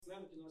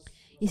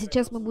И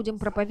сейчас мы будем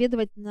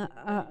проповедовать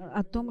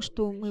о том,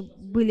 что мы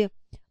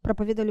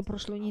проповедовали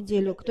прошлую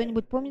неделю.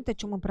 Кто-нибудь помнит, о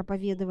чем мы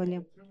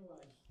проповедовали?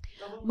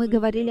 Мы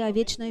говорили о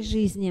вечной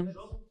жизни.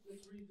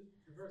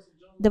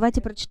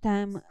 Давайте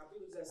прочитаем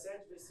capítulo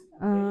 17, versículo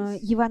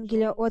 3,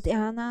 Евангелие от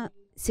Иоанна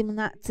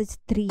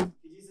 17:3.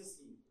 que diz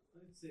assim: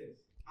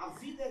 A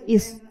vida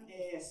Из, eterna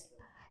é esta,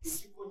 que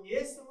te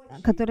conheçam a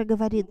ti, который o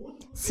говорит: único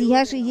Deus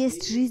 «Сия же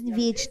есть verdadeiro, жизнь e a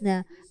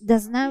вечная, Jesus Cristo, да a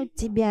quem знают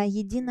Тебя, enviaste».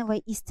 единого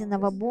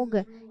истинного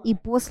Бога и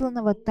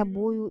посланного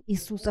Тобою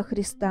Иисуса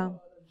Христа».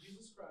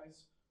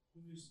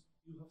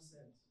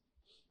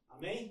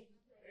 Amém?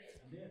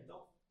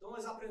 Então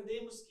nós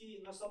aprendemos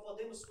que nós só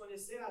podemos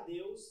conhecer a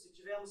Deus se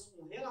tivermos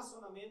um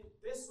relacionamento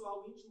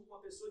pessoal íntimo com a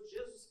pessoa de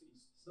Jesus Cristo.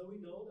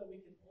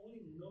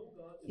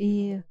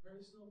 И,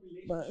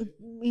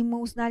 и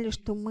мы узнали,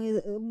 что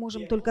мы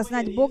можем только Com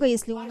знать Ele, Бога,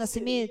 если у нас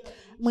parceria e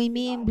мы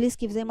имеем intimidade.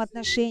 близкие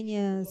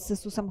взаимоотношения с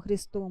Иисусом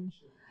Христом.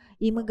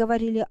 И мы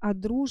говорили о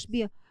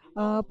дружбе, Então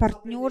nós aprendemos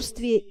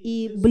партнерстве que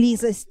и Jesus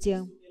близости.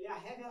 Cristo, ele é a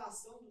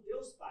revelação do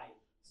Deus Pai.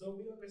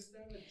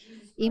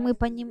 И мы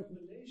поняли,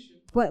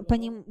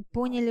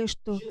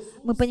 что мы Jesus,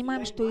 ele é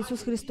понимаем, a что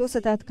Иисус imagem Христос —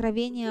 это visível do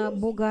откровение Deus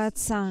Бога invisível.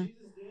 Отца.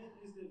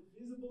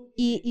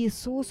 И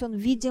Иисус, Он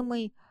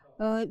видимый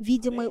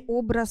Amém?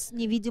 образ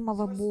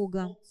невидимого Só,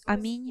 Бога. só esse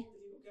Аминь. ponto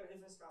aqui que eu quero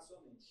refrescar a sua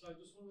mente.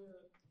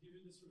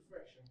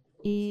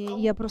 И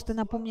я просто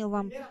напомнил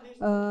вам, Primeiramente,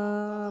 nós vamos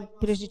tratar de um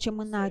прежде assunto чем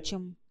мы muito sério.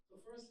 начнем.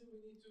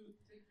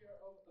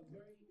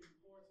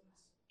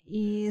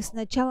 И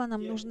сначала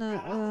нам Que é o нужно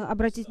caráter do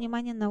обратить cristão.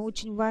 внимание на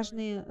очень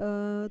важный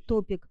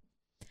топик.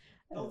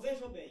 Então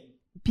veja bem,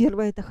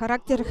 Первое — это a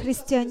характер maioria das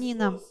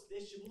христианина. pessoas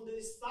deste mundo,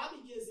 eles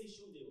sabem que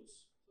existe um Deus.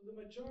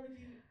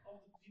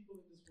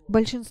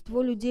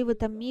 Большинство людей в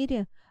этом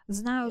мире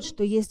знают,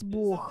 что Muitos, есть eles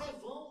Бог. até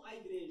vão à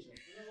igreja.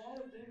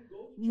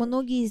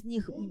 Многие из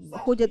них Muitos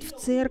ходят в admiram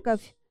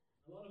церковь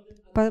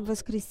Deus. по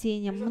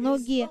воскресеньям. Veja bem, eles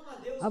Многие clamam a Deus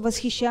quando eles estão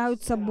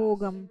восхищаются desesperados.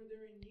 Богом.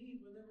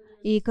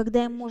 И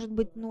когда им может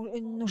быть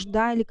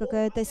нужда или Ou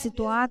какая-то até mesmo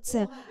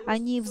ситуация, honra a Deus com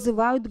они seus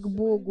взывают к lábios.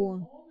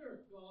 Богу.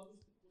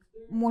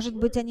 Может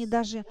быть, они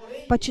даже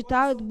Porém, o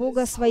почитают coração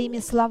Бога deles está своими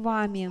longe, é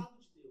словами,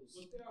 afastado de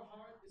Deus.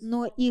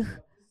 но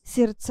их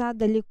сердца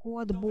далеко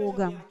от Então veja bem,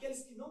 Бога.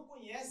 aqueles que não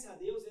conhecem a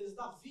Deus, eles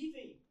ainda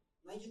vivem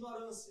na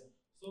ignorância.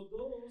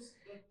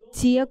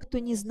 Те, кто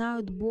не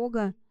знают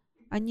Бога,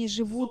 они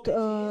живут Desobediência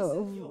e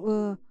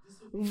orgulho.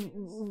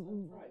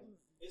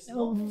 Eles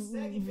não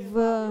conseguem в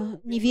perdoar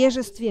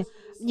невежестве, pessoas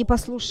quando eles são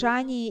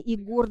непослушании и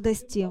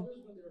гордости.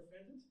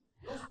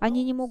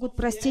 Они не são могут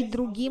простить fiéis aos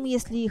другим, seus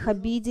если их cônjuges,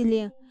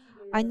 обидели.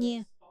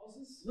 Они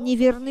não не são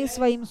верны fiéis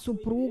своим à sua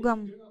igreja,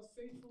 супругам.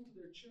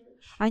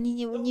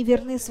 Они então не veja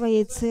верны bem,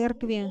 своей eles estão muito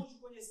церкви. longe de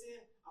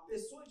conhecer a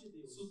pessoa de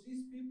Deus.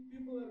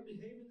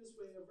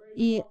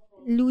 И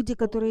люди,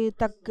 которые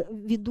так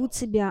ведут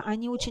себя,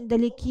 они очень Outro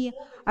далеки ponto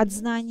é que от muitos pensam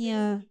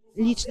знания que por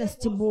fazer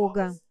личности boas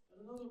Бога. obras,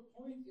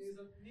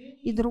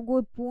 И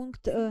другой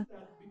пункт,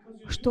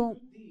 что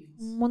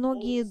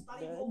многие ou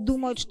estar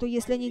думают, envolvido что com a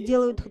если они igreja,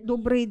 делают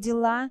добрые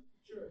дела,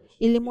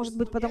 или, может eles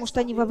быть, потому что conhecem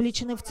a они Deus de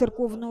вовлечены uma в maneira tão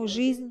церковную grande,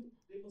 жизнь,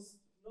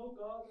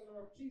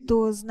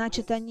 то mas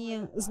значит, isso não é они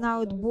verdade.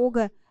 знают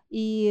Бога,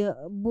 и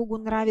Богу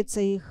Amém? нравится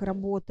их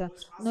работа.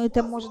 Pois as Но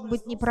это boas может obras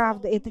быть não salvam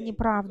неправда, это ninguém.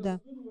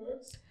 неправда,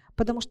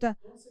 потому что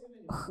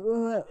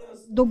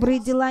Apenas um добрые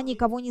дела relacionamento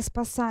никого не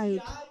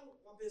спасают. diário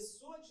com a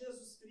pessoa de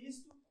Jesus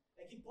Cristo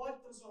é que pode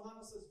transformar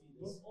nossas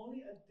vidas.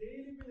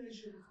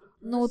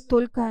 Но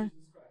только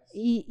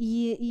и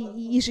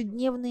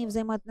ежедневные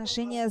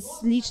взаимоотношения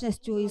с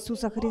личностью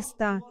Иисуса O modo como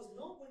Христа. nós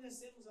não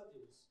conhecemos a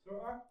Deus.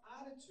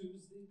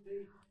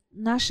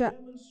 Наше,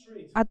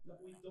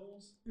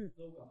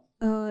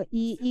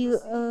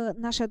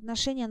 наше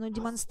отношение, оно As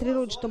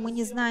демонстрирует, boas что мы obras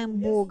не serão o знаем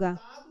Бога.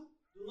 resultado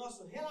do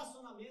nosso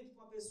relacionamento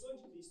com a pessoa de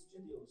Cristo,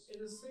 de Deus.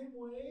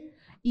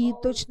 И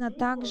точно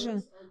так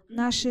же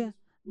наши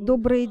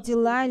добрые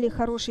дела или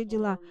хорошие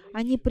дела,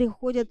 они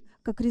приходят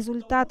как Então,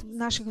 результат muitos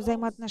наших cristãos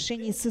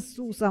взаимоотношений с vivem de vida que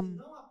Иисусом.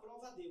 não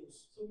aprova a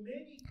Deus.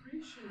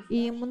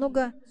 И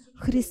много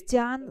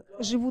христиан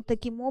живут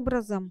таким E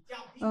образом, que a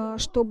Bíblia não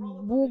что aprova também o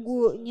seu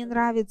Богу estilo не de vida.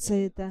 нравится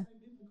это.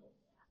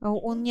 E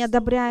Он не muitos estão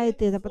одобряет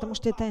vivendo это, fora потому do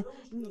что это padrão de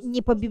Deus. не Deus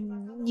tem para cada не um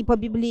padrão diferente.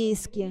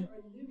 по-библейски.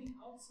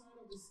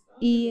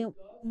 И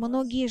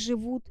многие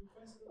живут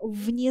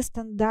вне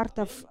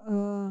стандартов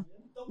Então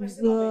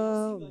perceba bem, é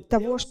o seguinte,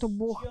 того, что Deus te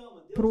Бог ama, Deus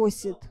nos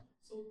просит. ama.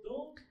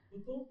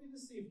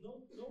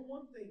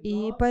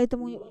 И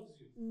поэтому Mas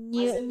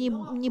ele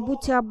não не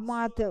будьте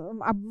aprova a sua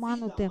vida,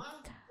 обмануты, má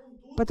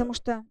потому conduta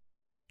что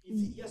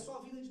e a sua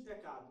vida de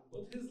pecado.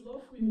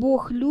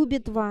 Бог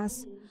любит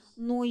вас,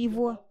 но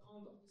Его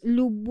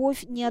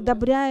любовь не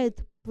одобряет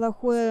Quantos estão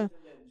плохое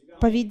entendendo? Diga amém.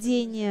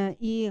 поведение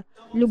и Então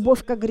vamos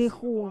любовь ouvir к um versículo da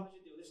греху. palavra de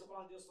Deus. Deixa a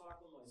palavra de Deus falar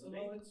com nós,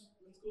 amém?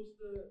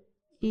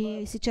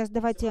 И сейчас Semana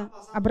давайте passada nós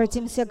lemos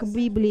обратимся к 17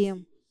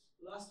 Библии.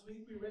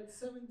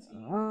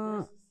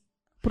 versículos.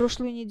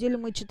 Прошлую неделю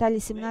мы читали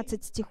Amém?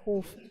 17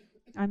 стихов.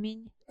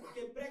 Аминь.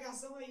 Porque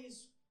pregação é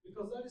isso. É a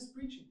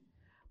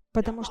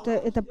Потому что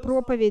palavra de это Deus falando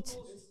проповедь.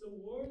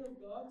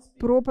 conosco.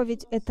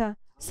 Проповедь — это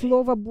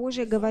Слово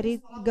Божье, É só essas palavras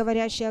que não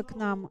говорящее к mudam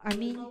нам. não. So if I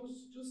Аминь. was to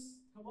just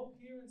come up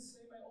here and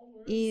say my own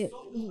words, И,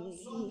 Só, и-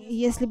 só as и minhas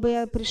если бы palavras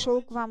я ser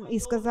пришел к somente вам uma и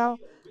сказал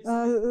ideologia, um pensamento meu.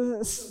 because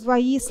my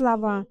свои words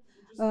слова, alone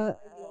could just be э, my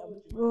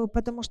ideology, my own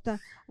потому что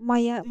thoughts. Tem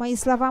que мои estar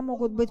de слова acordo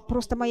могут com a быть palavra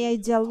просто de Deus, моя o que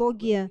Deus fala. It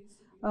идеология, needs to be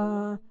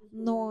aligned with the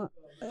word но of God.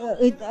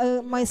 Então,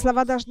 em мои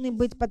слова Coríntios должны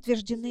быть 15,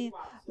 подтверждены 34, So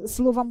let's go to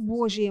Словом 1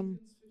 Божьим.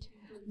 Corinthians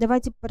 15:34.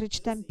 Давайте diz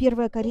прочитаем assim: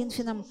 1 os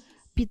Коринфянам justos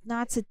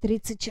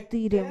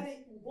 15:34.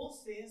 recuperem o bom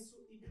senso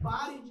e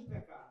parem de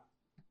pecar,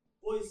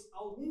 pois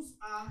alguns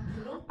há que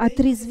não têm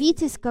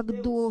 «Отрезвитесь, conhecimento de как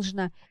Deus.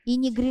 должно, и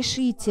не Digo-vos para a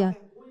грешите,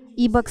 vergonha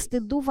de ибо к vocês.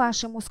 стыду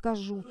вашему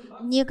скажу, The Bible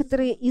says in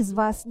некоторые this из verse,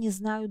 вас не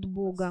знают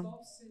Бога».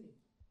 stop sinning,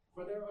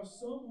 for there are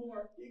some who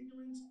are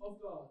ignorant of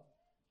God.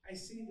 I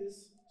say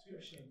this to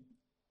your shame.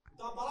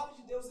 Então a palavra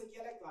de Deus aqui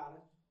ela é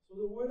clara. So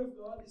the word of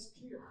God is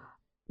clear.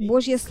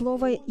 Божье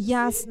Слово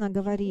ясно Que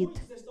говорит,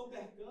 muitos estão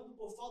pecando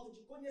por falta de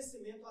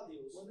conhecimento a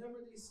Deus.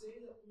 Whenever they say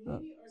that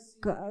many are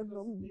sinning ка-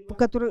 because they lack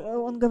который,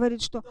 он knowledge,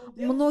 говорит, что Então Deus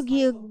está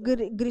многие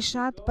exortando,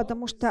 грешат, God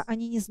потому что is,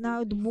 они не is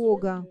знают exhorting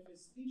Бога. them,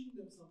 is teaching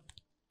them something.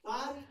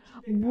 pare de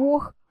pecar.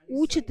 Бог And he's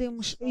учит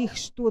saying, их stop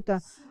что-то.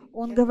 sinning.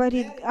 Он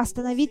говорит, Recuperem o bom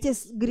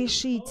остановитесь senso.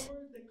 грешить,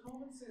 Recover the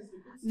common sense, the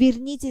good sense.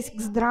 вернитесь к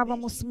Tenha a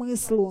здравому mente de Cristo para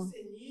смыслу,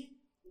 discernir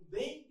o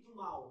bem do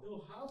mal.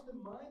 They'll have the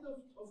mind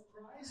of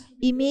Christ to be able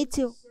to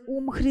имейте discern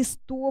ум good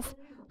Христов, from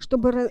evil.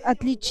 чтобы Tenha o bom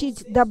отличить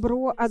senso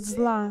добро de от conhecer a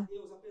зла.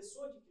 Deus, a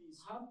pessoa de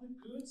Cristo. Have the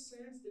good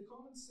sense, the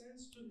common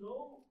sense to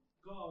know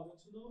God and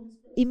to know His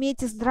person.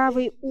 Имейте Saber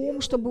здравый que ум,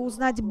 Deus чтобы ele não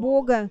узнать aprova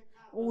Бога,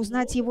 o pecado.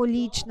 узнать Know Его that God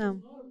лично,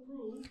 does not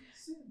approve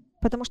sin.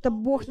 потому что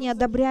Бог не Vejamos aqui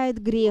одобряет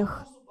que o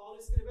грех. apóstolo Paulo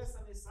escreveu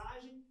essa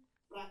mensagem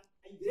para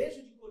a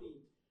igreja de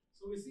Corinto.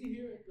 So we see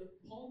here that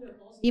Paul the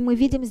Apostle И мы wrote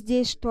видим this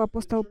здесь, to что the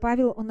апостол church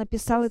Павел, in он Corinth.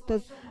 написал Deus это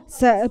estava chamando a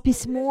atenção da igreja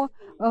письмо de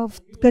Corinto, в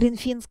And he was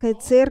Коринфянской calling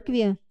the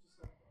церкви, church to something.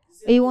 и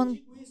dizendo: eu он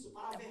digo isso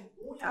para a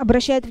vergonha de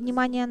обращает vocês.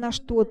 внимание на Listen to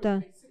the word. что-то. I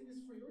say this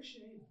for your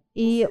shame. Ou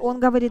И seja, он é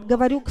говорит, uma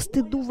говорю к vergonha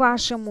стыду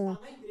вашему.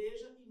 estar na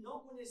igreja e não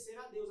conhecer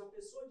a Deus, a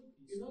pessoa de In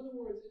Cristo. other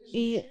words, it is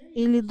И, shame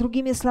или for some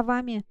другими people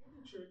словами, in the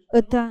church to not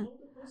это, know the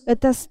person of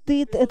это Christ.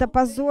 стыд, A pessoa это não tem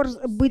позор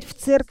bom быть в senso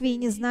de церкви и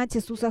не discernir знать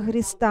Иисуса o que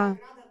Христа,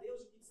 agrada a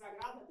Deus e o que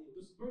desagrada a Deus.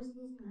 This person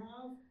doesn't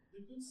have the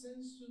good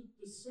sense to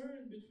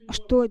discern between what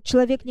что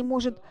человек не pleases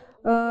может God and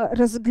what doesn't.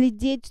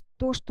 разглядеть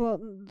то, что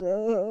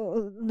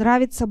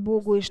нравится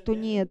Богу и что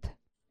нет. Can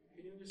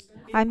you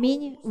understand? Porque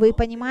Аминь. alguns Вы não têm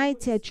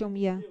понимаете, о чем conhecimento de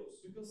я?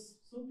 Deus. Because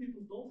some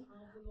people don't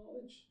have the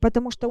knowledge.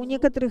 Потому что у of God.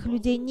 некоторых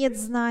людей нет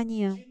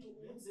знания. Tito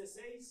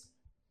 1,16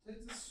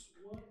 Titus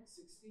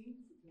 1:16, if you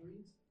can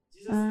read.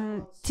 diz assim a palavra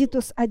do Senhor: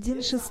 Титус Eles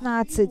afirmam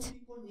 1:16. que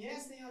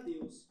conhecem a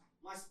Deus,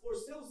 mas por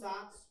seus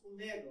atos o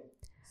negam.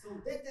 São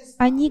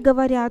Они detestáveis,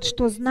 говорят,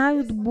 что desobedientes,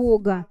 знают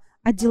Бога,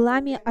 а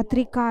делами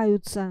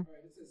отрекаются, All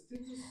right, it says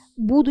Titus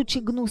будучи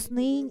 1:16, the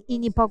гнусны word of и God says, "They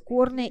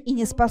непокорны claim и to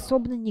не know God,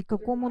 способны but their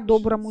никакому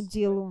доброму actions,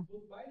 делу».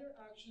 but by their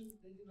actions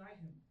they deny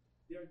Him.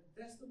 They are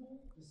detestable,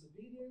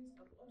 disobedient,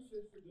 and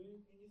unfit for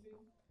doing anything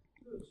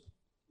good.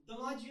 Então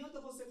não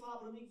adianta você falar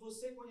para mim que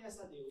você conhece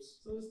a Deus,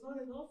 So it's not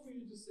enough for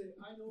you to say,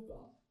 I know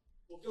God.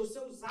 porque os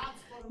seus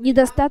atos podem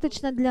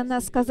Недостаточно для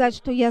нас сказать,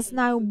 что я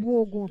знаю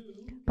Богу,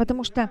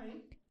 потому что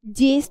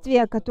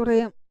действия,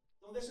 которые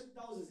Então deixa eu te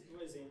dar um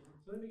exemplo.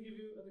 So let me give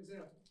you an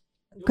example.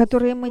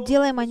 которые мы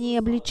делаем, они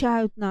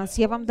обличают нас.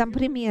 Я вам дам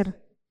пример.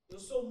 Eu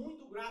sou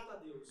muito grato a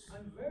Deus.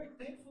 I'm very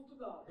thankful to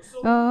God. Eu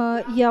sou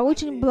muito grato Я à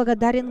очень igreja,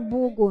 благодарен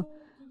Богу. Thankful to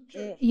the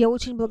church. Я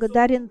очень eu sou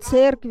благодарен muito grato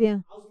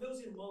церкви. aos meus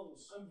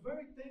irmãos. I'm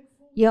very thankful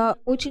to Я my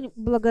очень brothers.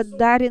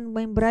 благодарен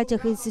моим Sou братьям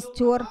и grato ao meu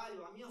сестер.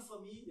 trabalho, à minha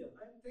família. I'm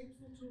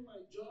thankful to my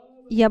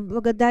job. Я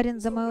благодарен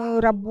за мою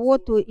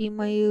работу и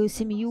мою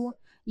семью.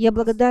 Я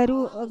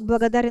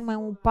благодарен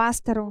моему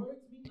пастору. Words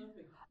mean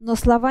nothing. Но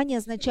слова не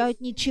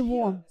означают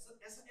ничего,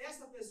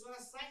 Essa pessoa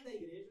ela sai da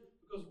igreja,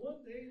 Because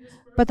one day this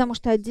person потому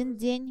что один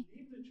день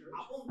leave the church,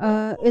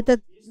 apontando o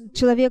этот Cristo,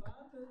 человек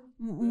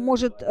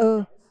может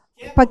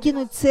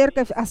покинуть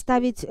церковь,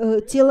 оставить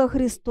тело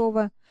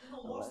Христова, e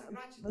não mostra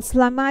gratidão.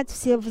 сломать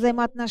все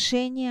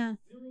взаимоотношения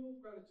zero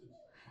gratitude.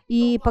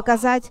 и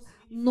показать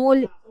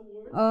ноль,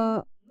 So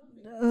words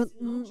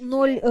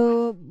ноль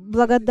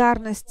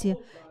благодарности.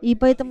 И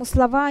поэтому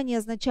слова не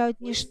означают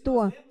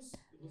ничто,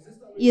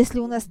 если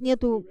у нас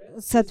нет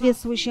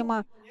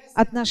соответствующего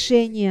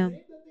отношения. claim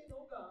that they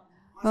know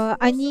God,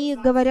 Они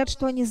говорят,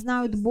 что они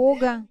знают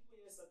Бога,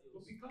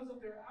 but because of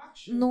their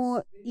actions,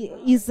 но they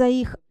deny из-за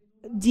их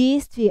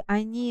действий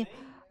они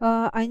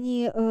как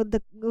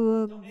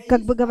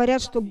бы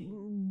говорят, что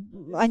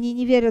они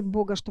не верят в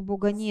Бога, что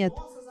Бога нет.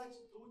 Nossas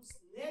atitudes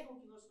negam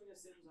que nós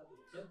conhecemos a Deus.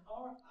 that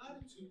our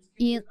attitudes can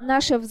И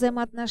наше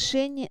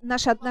взаимоотношение,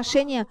 наше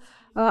отношение,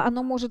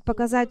 оно может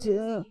показать,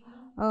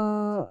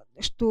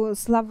 что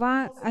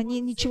слова,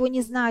 они ничего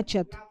не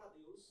значат. Grato a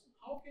Deus,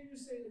 How can you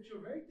say that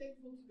you're very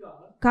thankful to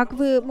God, Как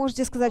вы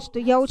можете сказать, что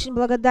я очень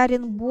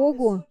благодарен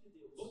Богу,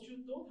 but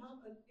you don't have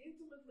an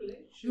intimate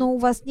relationship но у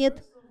вас with the нет person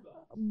of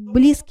God?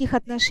 близких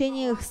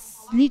отношений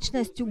с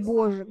личностью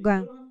Бога? You don't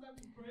have time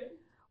to pray.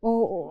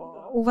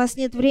 У вас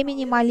нет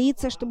времени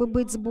молиться, чтобы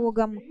быть с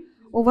Богом.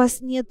 у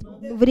вас нет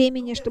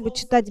времени, чтобы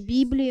читать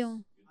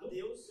Библию, a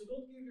Deus, you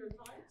don't give your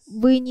tithes,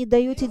 вы не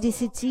даете nem as ofertas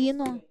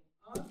десятину também.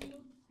 and you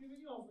don't give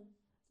any offering.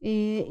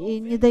 и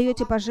не Vemos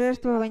даете falar que você é grato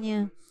a пожертвования.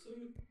 Deus.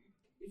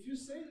 So if you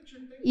say that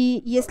you're thankful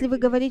И to если God, вы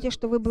говорите,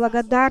 что вы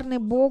благодарны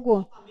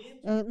Богу,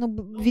 но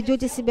Não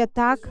ведете revelam себя a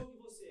так, pessoa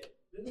que você é.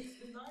 then it's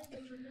denying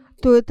that you're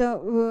thankful. то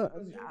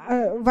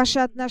это ваше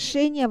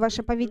отношение,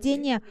 ваше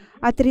поведение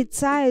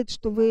отрицает,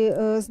 что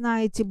вы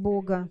знаете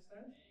Бога.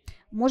 Understand?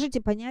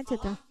 Можете понять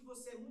это? Falar que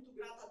você é muito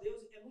grato a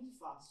Deus é muito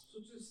fácil.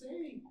 So to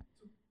say,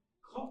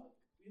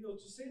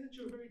 to say that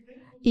you're very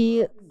thankful to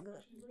И God is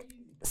actually very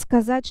easy.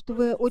 сказать, что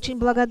вы очень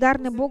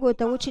благодарны Богу,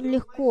 это очень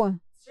легко.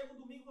 Chega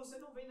o domingo, você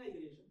não vem na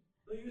igreja.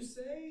 So you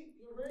say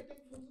you're very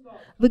thankful to God.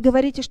 Вы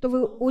говорите, что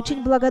вы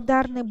очень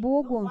благодарны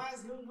Богу, Não vai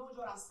às reuniões de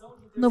oração,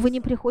 de но вы не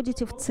intercessão.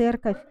 приходите в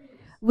церковь,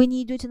 вы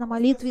не идете на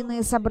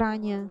молитвенные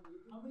собрания.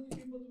 How many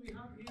people do we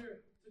have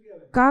here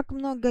together? Как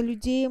много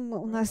людей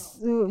у нас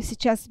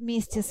сейчас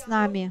вместе с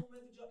нами? No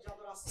momento de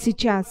adoração,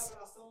 Сейчас. de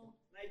oração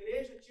na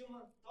igreja,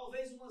 tinha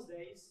talvez umas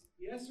 10.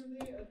 Yesterday,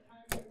 at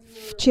time that we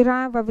were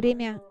Вчера во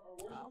время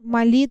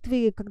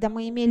молитвы, когда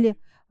мы имели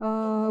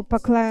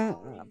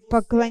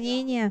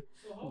поклонение,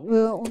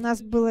 у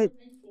нас было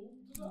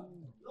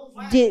Não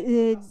vai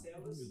де- às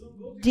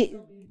células.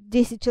 де-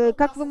 10 человек.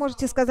 Как вы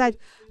можете сказать,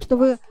 что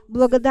вы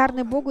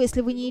благодарны Богу,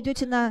 если вы не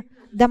идете на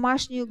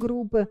домашние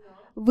группы,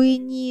 вы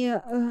не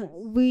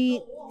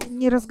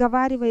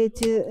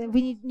разговариваете,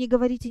 вы не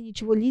говорите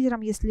ничего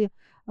лидерам, если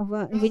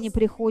вы не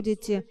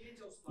приходите.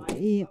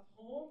 И Desobediente aos pais. at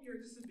home,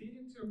 you're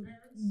disobedient to your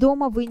parents.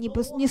 дома вы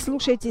не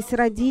слушаетесь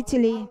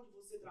родителей, Que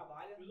você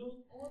trabalha. You don't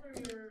honor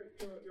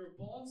your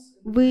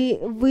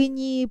boss. вы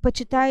не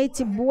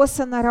почитаете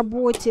босса на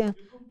работе, You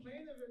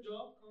complain of your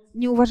job constantly,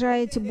 не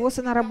уважаете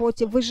босса на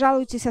работе, вы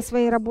жалуетесь о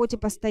своей работе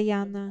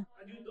постоянно.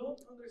 and you don't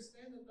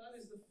understand that that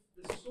is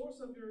the source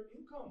of your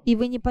income. И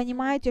вы не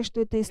понимаете, что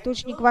это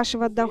источник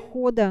вашего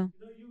дохода.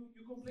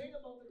 You complain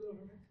about the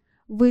government,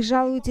 Вы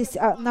жалуетесь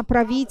на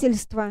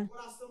правительство,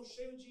 Coração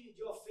cheio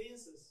de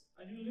ofensas.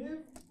 and you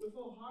live with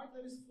a heart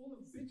that is full of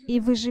и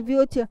bitterness. вы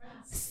живете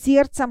с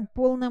сердцем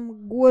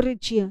полным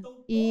горечи.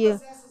 Então, И,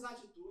 todas essas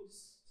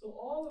atitudes So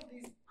all of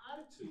these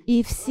attitudes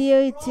и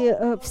все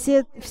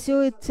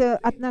эти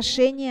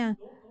отношения,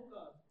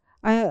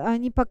 don't know God.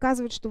 они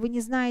показывают, что вы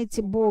не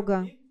знаете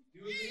Бога. Do you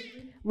agree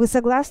with me? Вы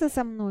согласны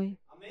со мной?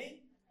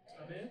 Amém?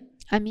 Amen.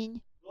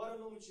 Аминь. Glória ao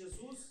nome de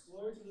Jesus.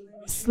 Glory to the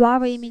name of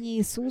Слава имени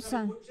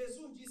Иисуса.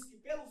 Jesus disse que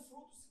pelo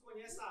fruto se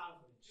conhece a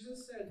árvore.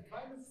 Jesus said,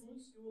 by the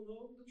fruits you will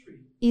know the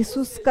tree.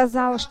 Иисус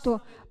сказал,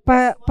 что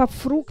по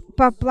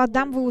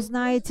плодам вы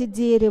узнаете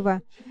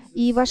дерево.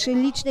 И ваши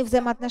личные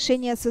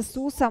взаимоотношения с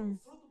Иисусом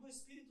Fruto do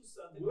Espírito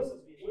Santo em nossas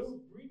vidas. Will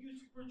bring you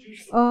to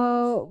produce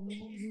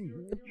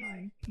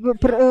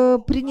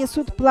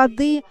принесут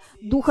плоды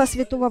Духа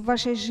Святого в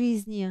вашей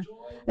жизни.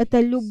 Это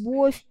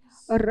любовь,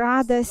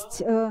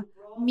 радость,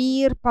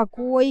 мир,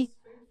 покой,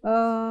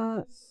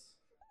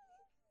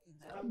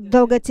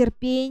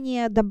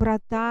 долготерпение,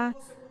 доброта,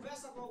 Você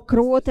conversa com alguém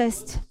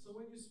кротость. So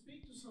when you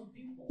speak to some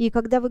people, И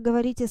когда вы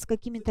говорите с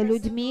какими-то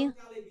людьми, que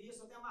tem alegria,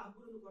 só tem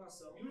amargura no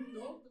coração. you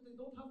know that they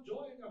don't have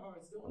joy in their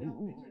hearts. They only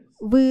have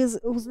bitterness.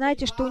 вы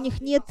узнаете, что у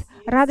них нет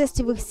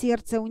радости в их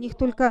сердце, у них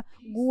только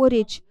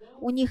горечь,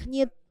 у них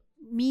нет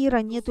мира,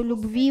 нету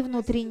любви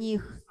внутри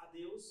них. A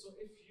Deus, So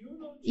if you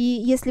know И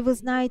если вы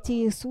знаете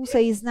Иисуса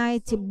и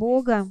знаете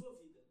Бога, sua vida.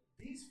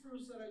 these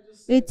fruits that I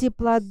just said, эти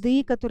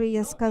плоды, которые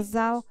я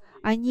сказал,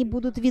 они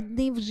будут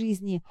видны в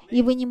жизни,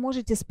 и вы не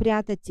можете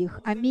спрятать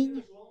их.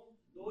 Аминь.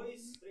 João 2, 3, 4.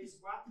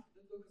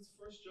 let's look at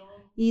 1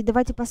 John, И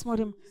давайте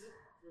посмотрим.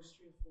 verse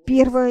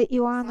 3 and 4. 1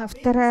 Иоанна,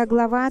 2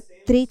 глава,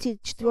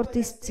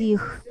 3-4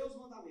 стих. Seus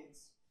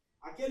mandamentos.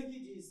 Aquele que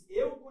diz,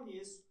 eu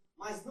conheço,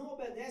 mas não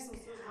obedece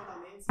aos seus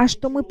mandamentos. А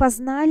что мы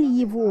познали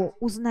Его,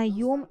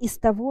 узнаем из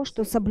того,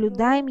 что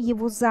соблюдаем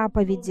Его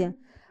заповеди.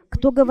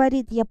 Кто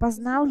говорит, я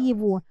познал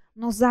Его,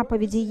 но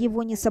заповеди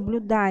Его не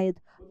соблюдает,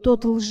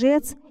 тот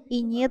лжец,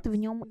 и нет в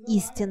нем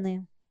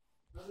истины.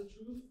 Now the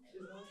truth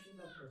is not in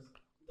that person.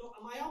 Então,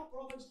 a maior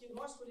prova de que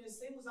nós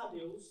conhecemos a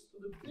Deus So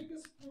the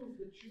biggest proof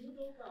that you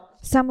know God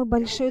Самое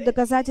большое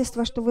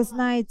доказательство, что вы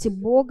знаете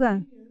Бога,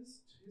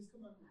 is to His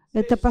commandments.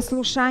 это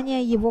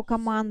послушание Его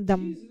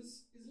командам. Jesus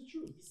is the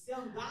truth. e se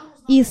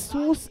andarmos na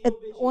Иисус, verdade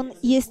e Он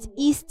obediência, есть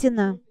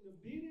истина.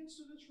 In obedience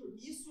to the truth,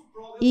 isso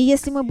prova И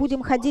если мы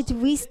будем ходить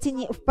в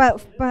истине, в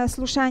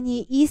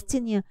послушании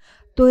истине,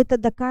 то это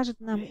докажет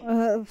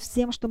нам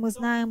всем, что мы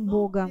знаем não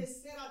Бога.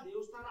 conhecer a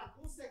Deus trará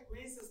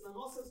consequências nas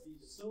nossas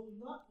vidas. so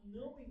not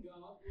knowing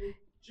God will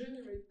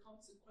generate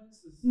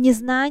consequences.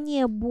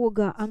 Незнание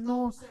Бога,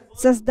 оно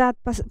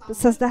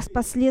создаст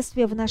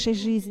последствия в нашей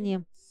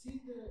жизни. See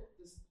the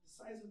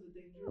size of the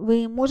danger.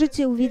 Вы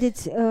можете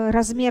увидеть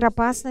размер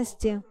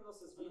опасности, Para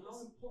nossas And how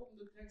vidas. important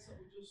the text that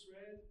we just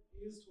read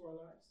is to our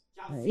lives.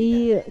 Que a vida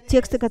и eterna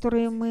тексты,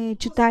 которые мы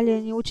читали,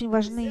 они очень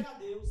важны. conhecer a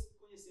Deus e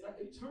conhecer a That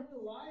Deus.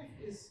 eternal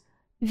life is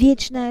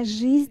Вечная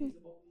жизнь,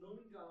 about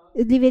knowing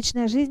God для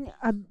вечной жизни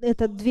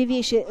это две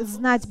вещи: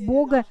 знать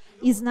Бога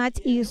и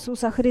знать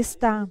Иисуса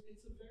Христа.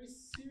 It's a very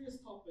serious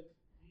topic.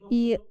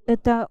 И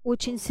это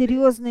очень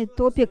серьезный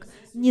топик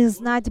не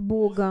знать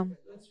Бога.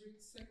 Let's read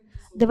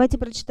 2 Давайте Thessalonians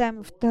прочитаем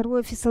 1.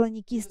 2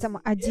 Фессалоникийцам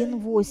Ele 1:8.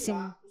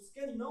 julgará os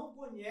que não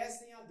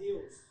conhecem a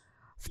Deus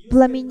В e os que não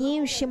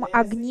пламенеющем obedecem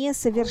огне ao Evangelho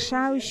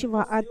совершающего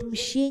do Senhor Jesus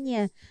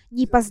отмщения, Cristo.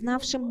 не He will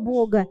познавшим punish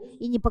Бога those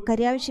и не who do not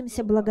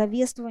покоряющимся know God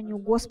благовествованию and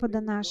do not Господа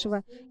obey the нашего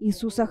gospel of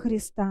Иисуса our Lord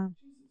Христа. Jesus.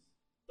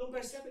 Então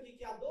percebe aqui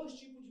que há dois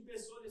tipos de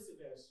pessoas nesse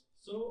verso.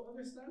 So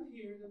understand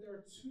here that there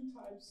are two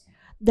types of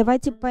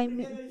Давайте persons.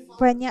 Primeiro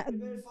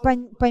ele fala,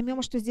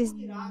 поймем, что que здесь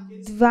punirá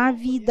aqueles que два não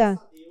conhecem вида, a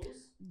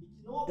Deus e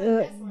que não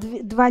obedecem ao Evangelho. две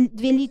First, he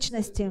says he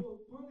личности. will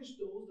punish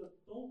those that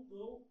don't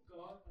know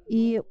God and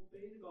И don't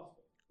obey the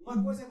gospel.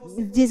 Uma coisa é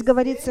você здесь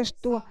говорится, conhecer,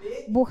 что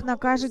saber e Бог não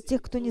накажет тех,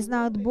 obedecer. кто So не one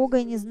знают thing is Бога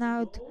и for не you to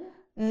знают know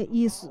and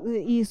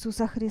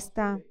Иисуса not to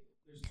Христа. obey.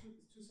 There's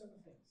two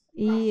separate things.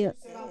 E o И,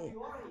 castigo será pior ainda.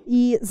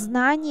 и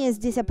знание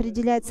здесь And the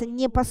определяется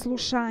punishment will be worse for those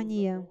that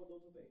непослушание. know but don't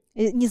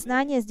obey.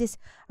 Незнание здесь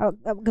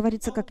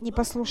говорится как Então, não conhecer a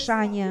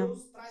непослушание.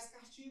 Deus traz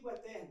castigo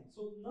eterno.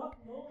 So not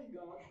knowing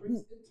God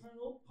brings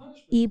eternal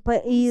punishment.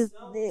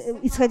 Punição,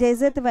 Исходя из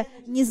separação этого,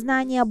 eterna de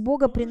незнание Deus.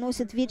 Бога Punishment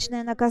приносит and вечное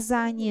eternal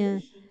наказание.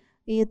 separation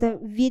И from это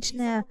God. Isso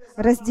вечное acontecerá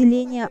para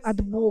разделение todos aqueles от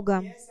que não Бога.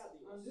 conhecem a And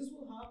Deus. this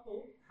will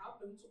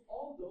happen to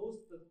all those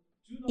that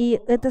do not И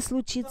know это God. E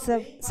случится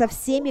também со para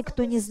всеми, todos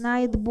кто не aqueles que estão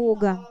знает ouvindo a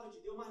Бога. palavra de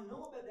Deus, mas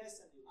não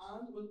obedecem a Deus.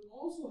 And will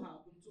also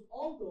happen to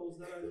all those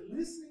that are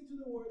listening to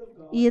the word of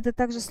И God это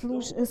также and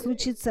don't obey.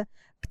 случится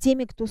к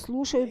теми, кто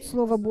слушают Amém?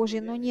 Слово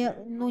Божье, но How many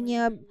can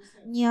understand?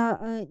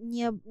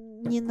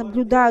 не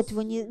наблюдают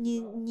его, не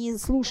Então,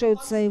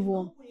 слушаются para os que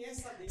его. não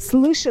conhecem a Deus,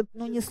 Слышат,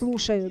 но не Jesus Cristo, o que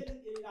слушают,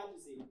 ele irá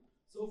dizer?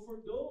 So for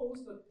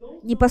those that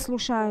don't не know God,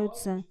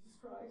 послушаются. Jesus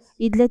Christ,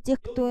 И для тех,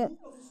 Eu кто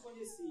nunca vos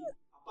conheci.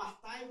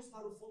 Apartai-vos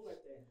para o fogo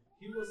eterno.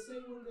 he will say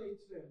one day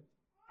to them,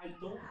 I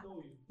don't know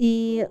you.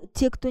 И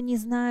те, кто не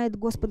знает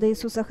Господа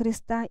Иисуса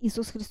Христа,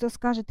 Иисус Христос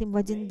скажет им в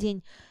один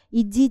день: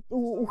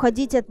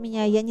 уходите от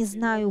меня, я не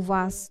знаю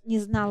вас, не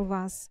знал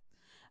вас.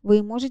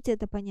 Вы можете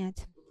это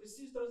понять? Eu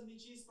preciso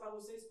transmitir isso para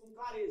vocês com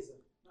clareza.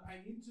 Now, I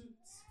need to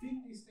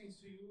speak these things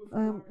to you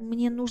with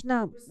Мне clarity.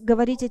 нужно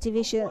говорить эти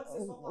вещи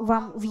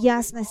вам в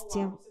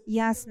ясности,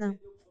 ясно.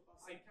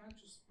 I can't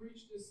just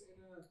preach this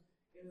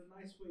in a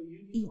nice way.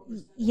 You need И to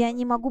understand я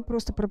не exactly могу what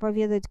просто I'm talking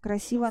проповедовать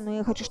красиво, но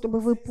я хочу, чтобы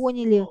вы Colossenses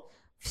поняли 1:9.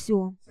 все.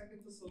 about.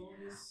 2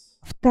 Thessalonians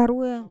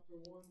Второе chapter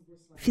 1,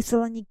 verse 9.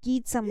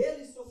 Фессалоникийцам,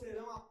 Eles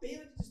sofrerão a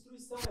pena de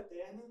destruição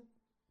eterna,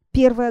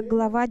 1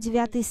 глава,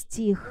 9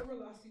 стих,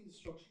 Everlasting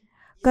destruction.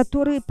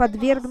 которые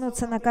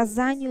подвергнутся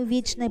наказанию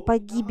вечной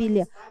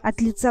погибели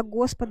от лица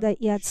Господа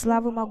и от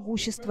славы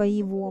могущества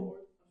Его.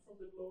 From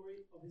the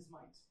glory of his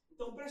might.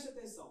 Então preste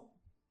atenção.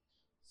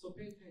 So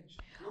pay attention.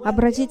 Não é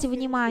Обратите Deus quem nos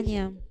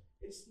внимание, rejeita.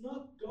 It's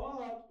not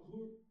God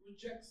who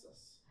rejects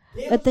us.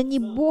 Deus это nos не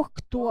ama. Бог,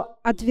 кто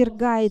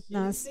отвергает Ele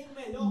нас. tem o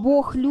melhor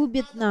Бог para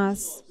любит cada um de нас.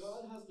 nós.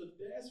 God has the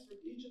best for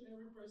each and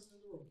every person in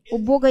the room. У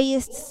Ele Бога tem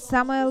есть bons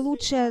самое planos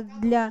лучшее para cada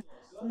um для de nós.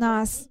 God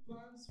нас. has good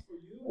plans for you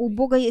У and me.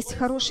 Бога есть Porém,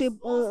 хорошие, são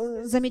as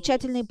nossas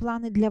замечательные decisões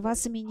планы для But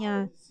вас и it's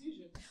меня. our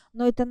decisions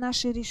Но это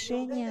наши que vão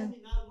решения,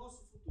 determinar o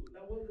nosso futuro.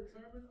 that will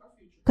determine our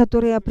future.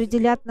 которые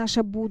определят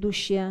наше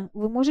будущее.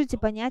 Вы можете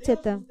понять Deus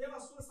это? nos deu a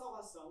sua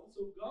salvação,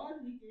 So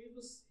God, he gave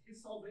us his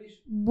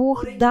salvation.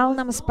 Бог porém дал nós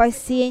нам não aceitamos a sua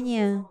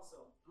спасение. salvação.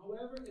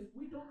 However, if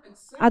we don't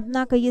accept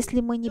Однако, his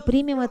если мы не Deus nos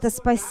примем deu a это sua graça,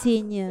 o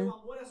спасение, seu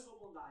amor e a sua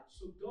bondade.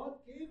 so God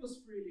gave us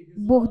freely his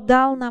Бог love,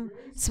 дал his нам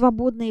grace.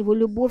 свободно Его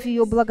любовь,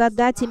 Ее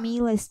благодать и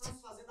милость.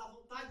 Estamos fazendo a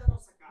vontade da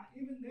nossa carne.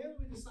 Even then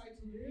we decide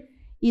to live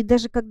И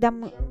даже когда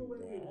мы, whichever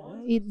way we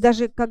want. и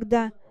даже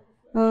когда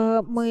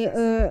мы,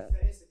 Essa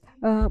diferença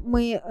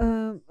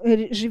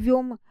aqui,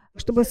 живем,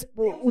 чтобы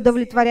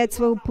удовлетворять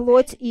свою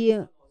плоть, и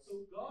So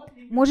God,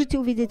 he можете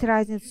увидеть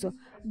разницу.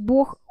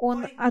 Бог,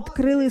 Он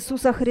открыл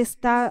Иисуса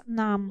Христа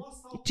нам,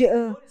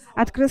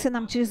 открылся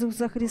нам через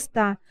Иисуса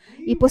Христа.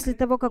 И после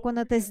того, как Он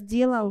это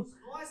сделал, somos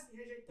nós que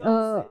rejeitamos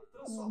ser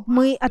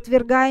мы transformados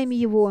отвергаем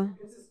Его. it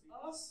is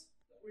us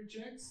that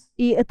rejects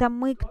И это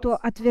мы, кто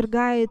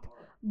отвергает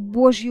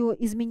Божью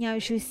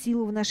изменяющую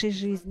силу в нашей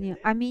жизни.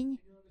 Аминь. you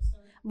understand.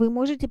 Вы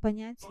можете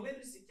понять? Então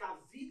lembre-se que a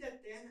vida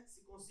eterna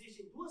se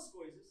consiste em duas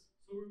coisas.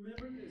 So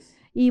remember this.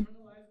 И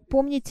Eternal life is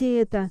помните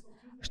это,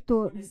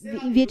 что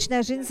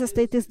вечная жизнь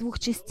состоит из двух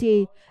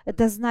частей.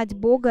 Это знать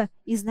Бога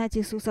и знать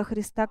Иисуса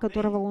Христа,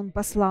 которого Он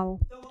послал.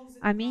 Então vamos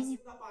para a Amém.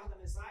 segunda parte da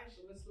mensagem.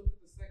 So let's look at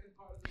the second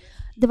part of the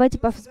message. Давайте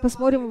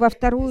посмотрим во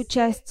вторую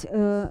часть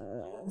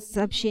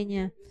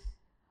сообщения.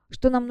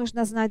 Что нам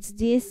нужно знать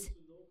здесь?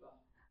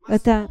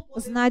 Mas Это como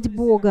podemos знать conhecer a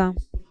Бога.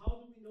 Cristo? But how do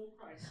we know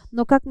Christ?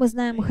 Но как мы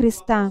знаем O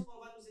Христа? apóstolo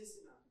Paulo vai nos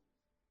ensinar.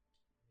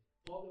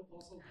 Paul the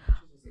apostle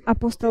teaches us that.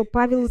 Апостол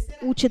Павел Conhecer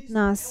a учит Cristo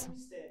нас, é um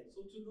mistério.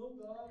 So to know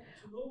God,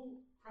 to know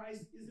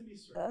Christ is a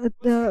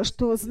mystery.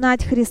 что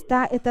знать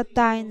Христа — это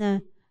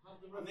тайна.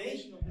 Have the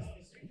revelation of this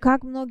mystery.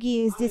 Как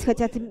многие здесь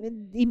хотят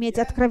иметь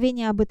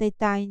откровение об этой Então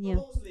тайне.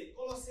 vamos ler.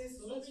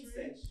 Colossenses So let's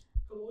read 1:27.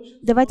 Colossians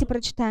Давайте 1,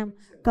 прочитаем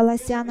 27.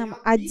 Колоссянам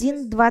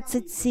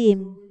 1:27.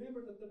 So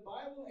remember that the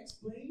Bible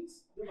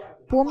explains the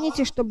Bible.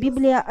 Помните, что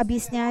Библия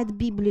объясняет Pessoa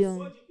Библию. de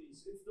Cristo.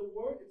 It's the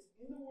word, it's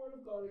in the word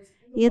it's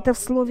in the И это в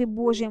Bible, Слове written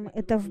Божьем, in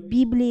это в Revelation of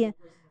Библии the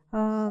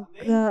person of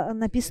Christ.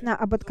 написано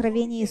об Então, só um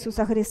откровении pequeno,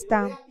 Иисуса pastor, eu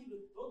Христа. leio a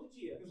Bíblia todo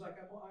dia. It's like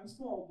I'm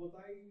small, but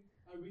I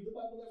read the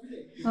Bible every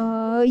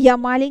day. Я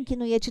маленький,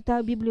 но я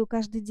читаю Библию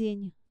каждый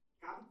день.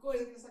 Cabe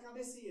coisa aqui nessa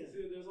cabecinha.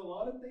 See, there's a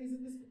lot of things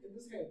in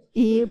this head.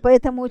 И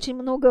поэтому очень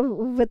много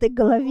в этой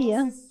голове.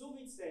 Colossenses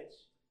 1:27.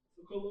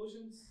 So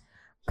Colossians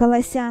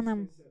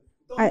Колоссянам, 27.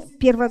 Então não se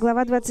 1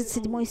 глава, desgaste do que você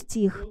não 27 ouviu.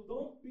 стих. So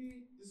don't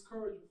be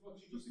discouraged with what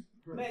you just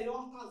heard.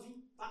 Melhor tá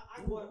vindo tá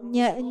agora para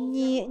Не, você ouvir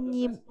не, agora.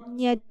 не,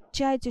 не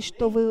отчайтесь,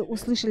 что вы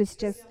услышали Diz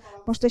сейчас, assim a palavra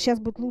потому do что сейчас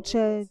Senhor. будет The word of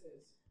лучшая God says,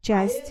 A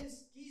часть.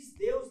 eles quis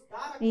Deus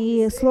dar a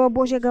И conhecer Слово entre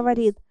Божье os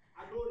говорит, gentios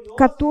a gloriosa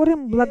которым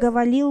riqueza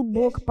благоволил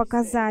Бог deste mistério,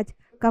 показать,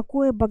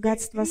 какое que é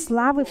богатство Cristo em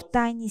славы в vós,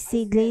 тайне a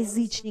сей для esperança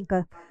язычника,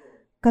 da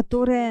glória.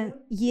 которое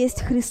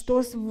есть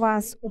Христос в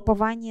вас,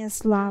 упование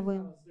славы.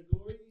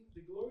 Gentiles,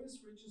 the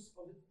glorious riches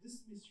of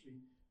this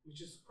mystery,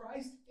 which is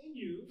Christ in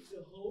you,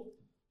 the hope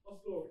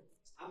of glory.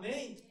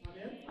 Amém?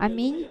 Amen.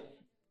 Аминь. Então,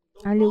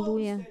 qual é o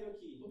Аллилуйя. mistério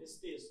aqui,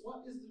 nesse texto?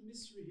 What is the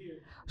mystery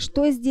here?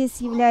 Что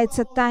здесь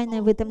является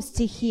тайной в этом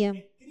стихе?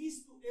 É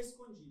Cristo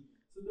escondido.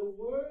 So the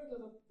word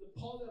that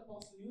Paul the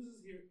apostle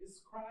uses here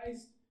is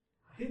Christ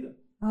hidden.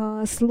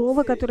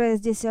 Слово, которое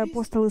здесь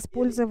апостол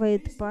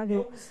использует, Cristo é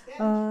Павел, o mistério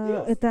de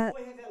Deus que это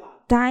foi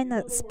revelado. тайна In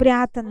other words,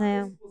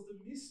 спрятанная. Christ was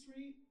the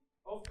mystery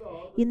of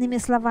God that Иными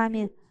was словами,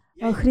 revealed.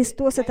 E a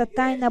Христос — e a это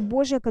тайна igreja,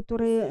 Божья, ou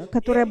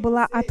которая seja, eu e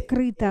была você, é o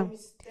открыта.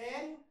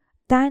 mistério,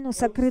 Тайну,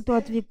 сокрытую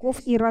от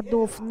веков и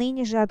родов,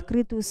 ныне же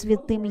открытую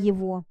святым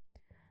Его.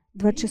 We,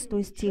 26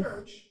 the стих.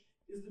 church,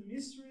 is the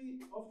mystery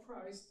of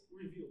Christ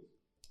revealed.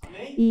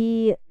 amém?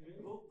 И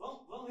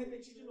Vamos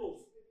repetir de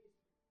novo.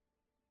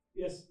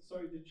 Yes,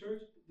 sorry, the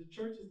church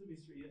is the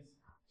mystery, yes.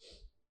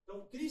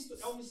 Então, Cristo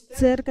é o mistério de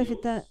Церковь — Deus,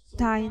 это So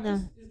тайна.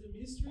 Christ is the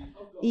mystery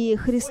of God. И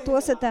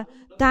Христос — это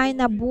that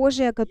тайна was revealed.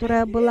 Божья, e a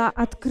которая была igreja é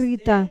o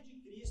открыта. mistério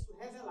de Cristo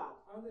revelado.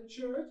 And the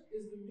church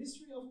is the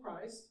mystery of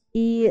Christ.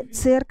 И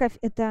церковь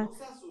 — это Não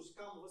se assuste,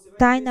 calma, você vai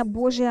тайна entender esse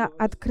Божья mistério.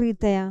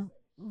 открытая.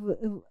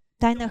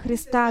 Тайна Então, Cristo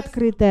Христа está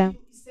открытая.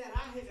 escondido e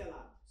será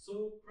revelado.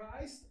 So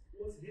Christ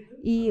was hidden.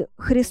 И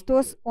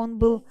Христос, Он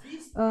был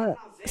Visto э,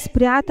 através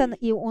спрятан, da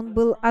и igreja. Он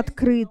был Christ is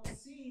открыт. now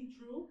seen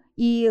through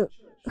И the church.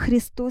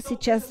 Христос Então,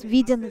 сейчас veja bem,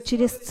 виден as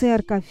через pessoas, eles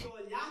церковь. tinham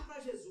que olhar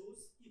para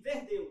Jesus e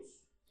ver Deus.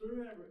 So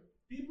remember,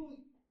 people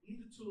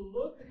needed to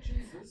look at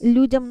Jesus.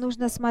 Людям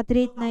нужно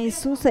смотреть Então, da на mesma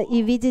Иисуса forma,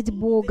 и o видеть mundo tem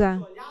Бога.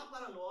 que olhar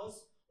para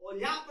nós,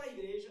 olhar para a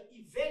igreja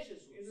e ver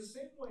In the Jesus.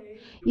 same way,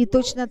 И the world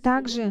точно needs to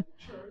так look же, at the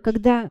church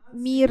когда and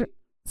мир see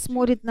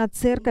смотрит на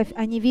церковь,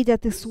 они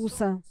видят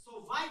Иисуса. Só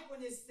vai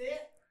conhecer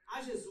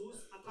a Jesus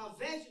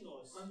através de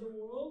nós. And the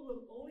world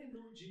will only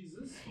know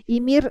Jesus И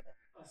mир us,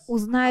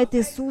 узнает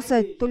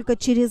Иисуса только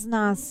через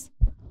нас,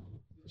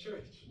 the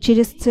church.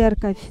 через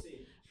церковь,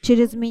 Você.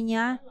 через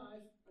меня, My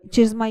life and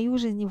через мою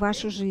жизнь и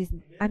вашу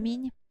жизнь.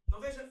 Аминь. Então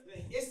veja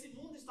bem, esse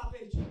mundo está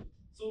perdido.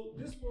 so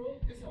this world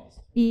is lost.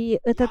 И E a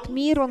этот única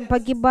мир, он esperança de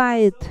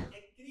погибает. salvação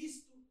é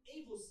Cristo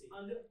em você.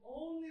 And the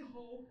only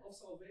hope of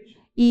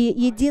salvation И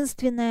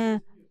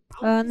единственная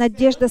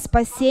надежда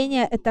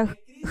спасения — это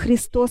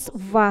Христос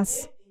в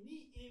вас. Em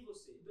mim e em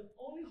você. the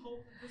only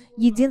hope that this world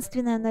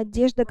Единственная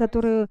надежда,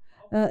 которую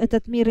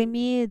этот мир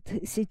имеет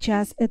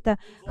сейчас, это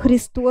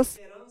Христос,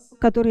 Esperança,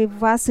 который в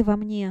вас и во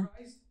мне.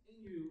 Christ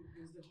in you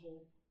is the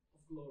hope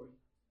of glory.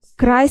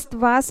 Красть в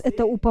вас —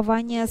 это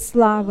упование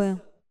славы.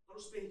 para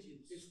os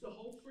perdidos. It's the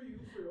hope for you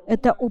for your own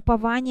Это life.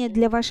 упование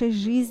для вашей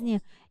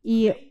жизни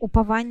и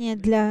упование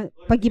для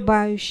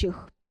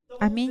погибающих. Então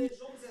vamos Аминь. ver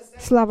João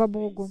 17, Слава 23.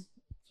 Богу.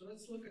 So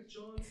let's look at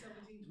John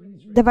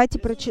 17:23. Давайте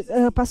Jesus diz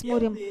assim,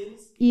 посмотрим eu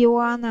neles,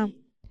 Иоанна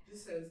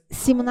This says,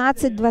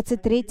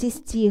 17:23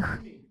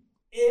 стих.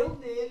 eu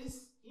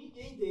neles e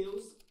em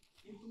Deus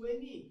e tu em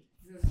mim.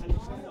 Ali,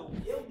 perdão,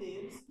 eu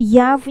neles,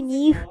 «Я в tu em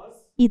них, nós,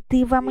 и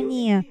ты во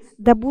мне,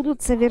 да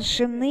будут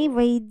совершены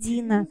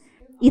воедино,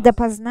 и да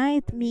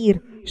познает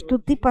мир, что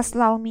ты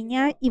послал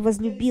меня и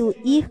возлюбил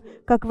их,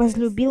 как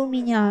возлюбил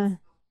меня».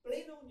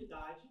 plena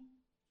unidade,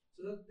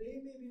 so that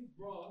they may be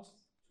brought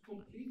to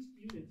complete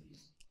unity,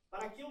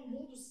 para que o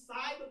mundo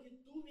saiba que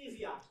tu me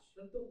enviaste.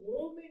 that the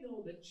world may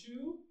know that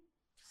you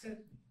sent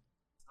me.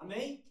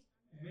 Amém?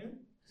 Amen.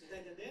 Você está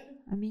entendendo?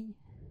 Аминь.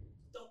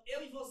 Então,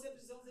 eu e você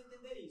precisamos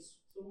entender isso.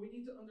 So we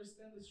need to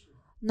understand this truth.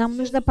 Нам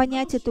нужно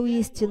понять эту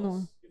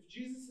истину. If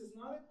Jesus is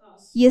not in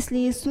us, Если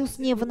Иисус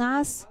не в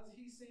нас, as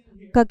he's saying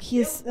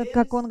here,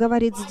 как Он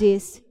говорит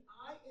здесь,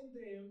 I in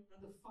them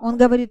and the Он Father,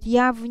 говорит,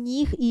 «Я в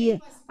них, и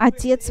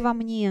Отец во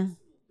мне».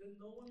 then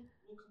no one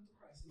will come to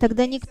Christ.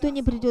 Тогда никто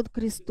не придет к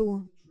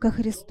Христу, ко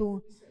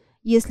Христу,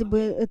 если бы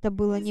это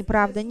было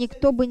неправда.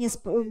 Никто бы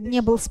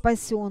не был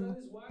спасен. That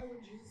is why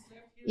when Jesus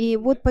left here, И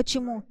вот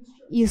почему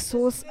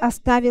Иисус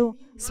оставил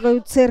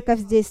свою церковь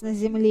здесь на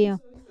земле.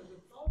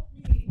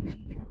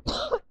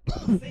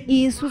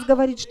 И Иисус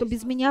говорит, что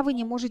без меня вы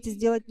не можете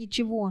сделать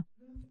ничего.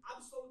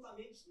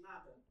 Absolutamente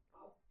nada.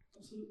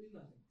 absolutely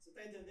nothing. Você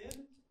está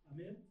entendendo?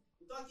 Amen.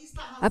 Então, aqui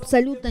está a razão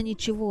Абсолютно porque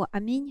ничего.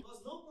 Аминь.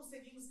 nós não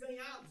conseguimos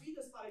ganhar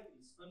vidas para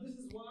Cristo. And this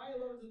is why a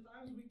lot of the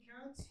times we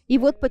can't И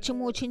вот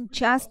почему очень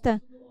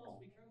часто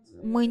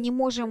мы не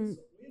можем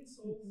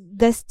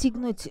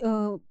достигнуть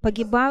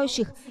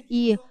погибающих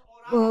и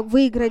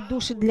выиграть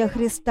души для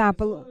Христа.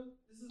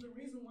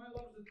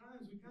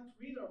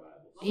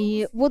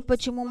 И вот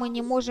почему мы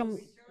не можем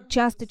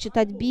часто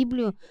читать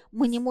Библию,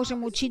 мы не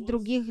можем учить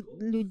других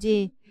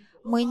людей,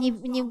 мы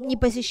не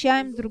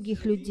посещаем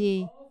других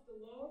людей,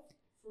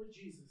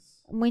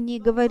 мы не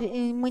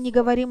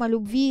говорим о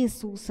любви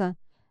Иисуса,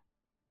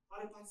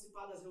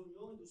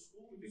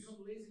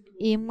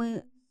 и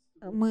мы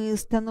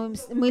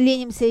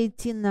ленимся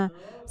идти на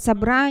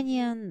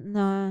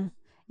собрания,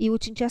 и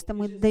очень часто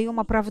мы даем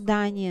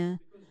оправдание,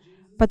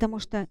 потому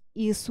что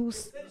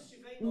Иисус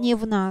не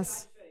в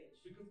нас.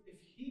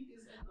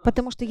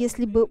 Потому что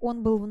если бы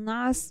Он был в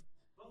нас,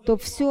 то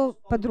все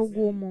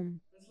по-другому.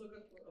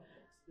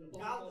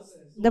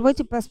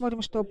 Давайте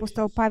посмотрим, что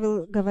апостол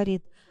Павел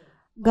говорит.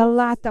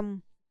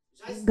 Галатам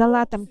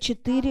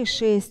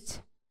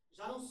 4:6.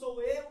 Já não sou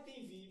eu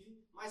quem vive,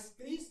 mas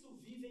Cristo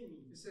vive em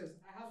mim. It says,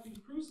 I have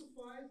been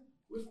crucified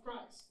with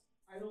Christ.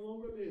 I no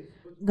longer live,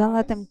 but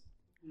Галатам Christ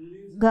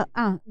lives in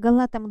me.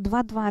 Галатам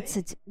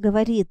 2:20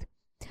 говорит: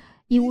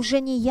 «И уже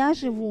не я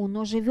живу,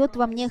 но живет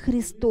во мне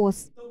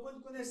Христос». Então,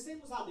 quando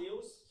conhecemos a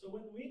Deus, So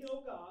when we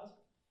know God,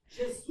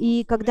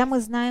 И Jesus когда мы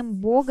começa знаем a se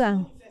Бога,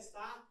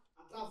 manifestar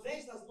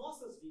através das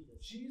nossas vidas.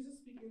 Jesus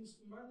begins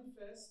to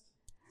manifest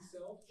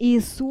himself.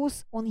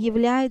 Иисус, Он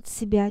являет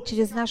себя Por isso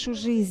через que a нашу Bíblia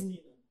nos жизнь. And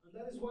ensina,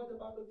 that is why the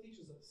Bible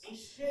teaches us.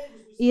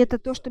 enchei-vos do И это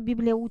Espírito то, что Santo.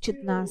 Библия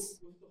учит нас.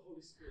 Filled with the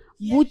Holy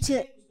Spirit.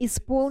 Будьте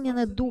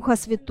исполнены Духа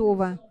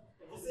Святого.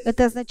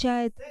 Это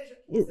означает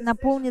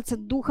наполниться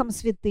Духом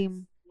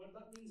Святым. What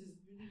that means is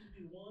you need to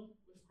be one with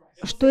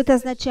Christ. Что это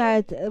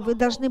означает? Вы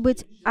должны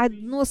быть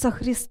одно со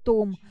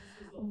Христом.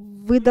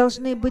 Вы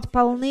должны быть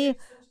полны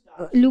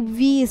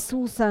любви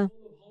Иисуса.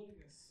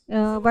 Full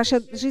of holiness. Ваша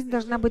жизнь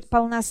должна быть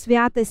полна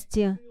святости.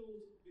 Be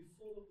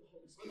full of the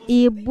Holy Spirit.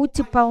 И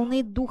будьте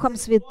полны Духом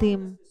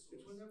Святым.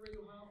 It's whenever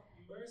you have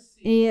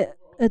mercy И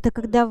это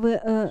когда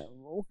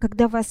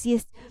у вас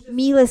есть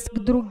милость к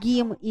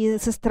другим и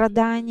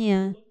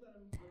сострадание.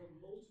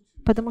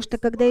 Потому что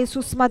когда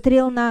Иисус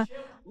смотрел на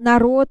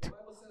народ,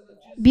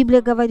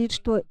 Библия говорит,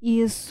 что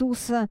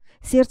Иисуса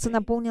сердце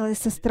наполнилось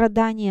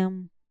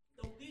состраданием.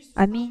 Então, Cristo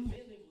está Аминь.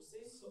 vivendo em você.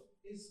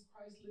 is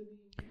Christ living in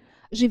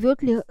you.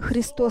 Живет ли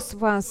Христос в Ao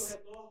вас? seu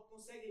redor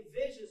conseguem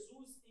ver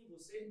Jesus em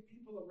você. Can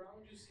people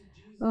around you see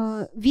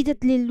Jesus?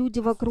 Видят ли люди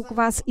вокруг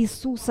вас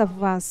Иисуса в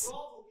вас?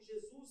 Provam que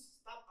Jesus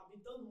está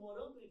habitando,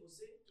 morando em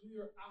você. Do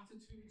your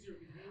attitudes, your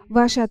behavior,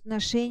 Ваши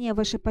отношения,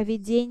 ваше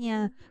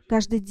поведение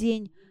каждый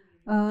день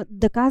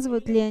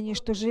доказывают ли они,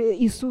 что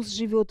Иисус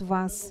живет в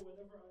вас?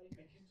 whenever I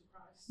came to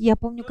Christ, Я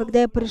помню,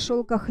 когда я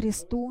пришел ко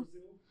Христу,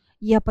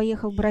 я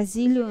поехал в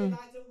Бразилию, Lá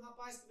tem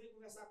rapaz que veio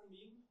conversar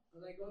comigo.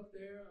 and I got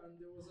there and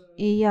there was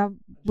и я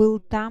был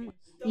там,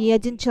 и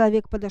один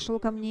человек подошел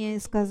ко мне и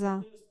сказал,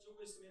 Eu tinha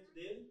conhecimento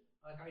dele.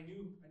 like I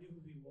knew who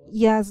he was.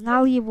 я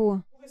знал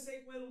его,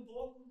 Conversei com ele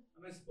pouco.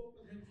 And I spoke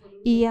with him for a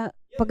little и bit, я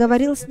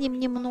поговорил с ним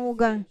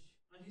немного, and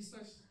he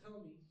starts to tell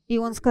me, и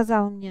он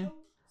сказал мне,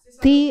 Sem saber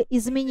ты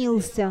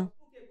изменился.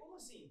 por quê. Como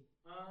assim?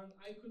 and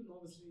I couldn't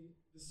obviously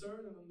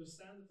discern and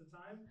understand at the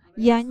time. And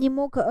I Я не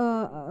мог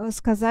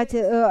сказать,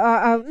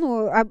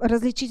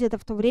 различить это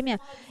в то время,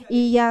 и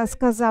я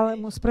сказал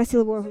ему,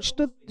 спросил его,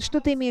 что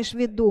ты имеешь в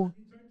виду?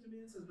 he turned to me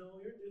and says, no,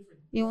 you're different.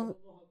 И I он, don't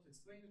know how to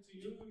explain it to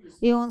you. You're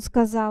и он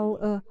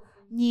сказал,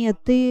 нет,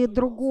 ты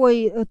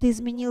другой, ты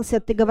изменился,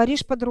 ты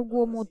говоришь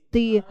по-другому,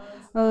 ты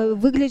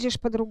выглядишь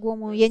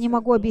по-другому, я не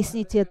могу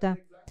объяснить это. the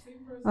exact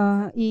same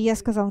person. И я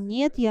сказал,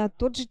 нет, я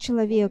тот же We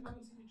человек.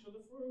 haven't seen each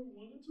other for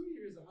 1 or 2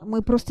 years. I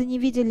Мы просто не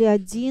видели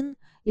 1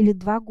 или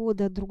 2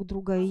 года друг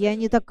друга. Я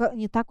не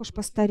так уж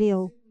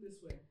постарел. haven't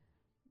this way.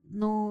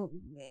 Но Eu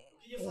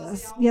queria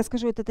fazer algo я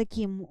скажу это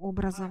таким para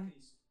образом.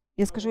 Cristo.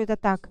 Я скажу это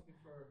так. Something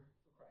for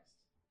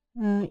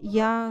Christ.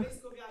 Я Toda vez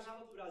que eu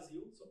viajava para o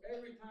Brasil, So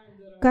every time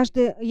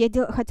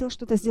that хотел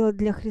что-то сделать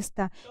для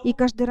Христа. И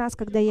каждый раз,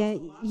 когда я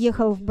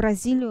ехал в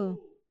Бразилию,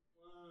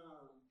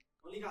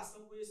 uma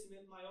ligação,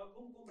 conhecimento maior,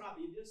 como comprar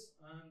Bíblias.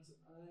 and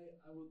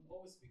I would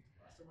always speak to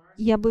Pastor Mark.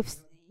 я more contact.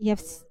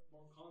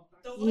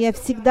 Então, я toda vez que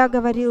eu всегда viajava,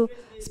 говорил 2, 3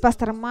 meses с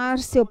пастором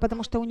Марсио,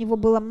 потому что у него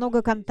было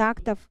много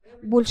контактов,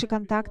 больше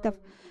контактов.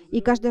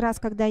 И каждый раз,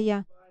 когда я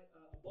Buy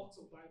a box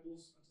of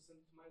Bibles and to send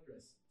it to my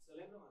address. Você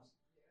lembra, Márcio?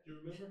 Do you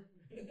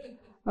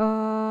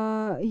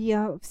remember?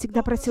 я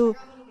всегда просил,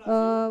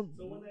 So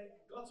when I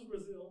got to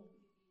Brazil,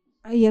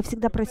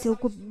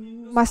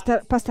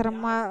 пастора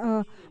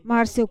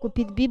Марсио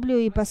купить Библию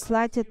и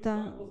послать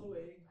это was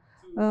away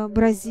to в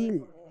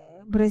Бразилию.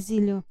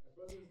 brothers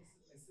and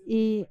sisters.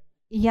 И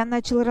я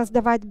начал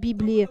раздавать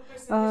Библии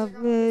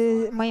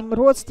моим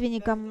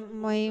родственникам,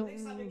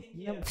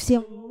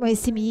 всем моей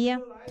семье.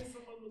 Realized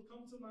someone would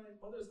come to my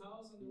mother's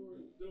house and they were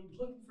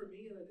looking for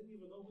me and I didn't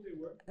even know who they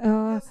were.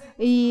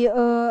 И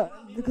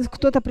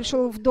кто-то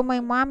пришел в дом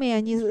моей мамы, и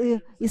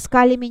они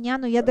искали меня,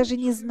 но я даже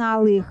не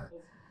знал их.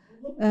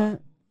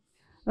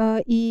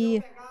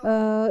 И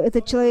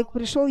этот человек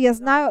пришел, я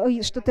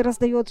знаю, что ты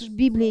раздаешь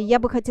Библии, я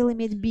бы хотел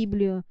иметь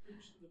Библию.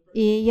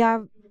 И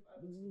я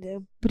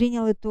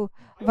принял эту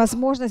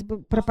возможность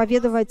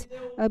проповедовать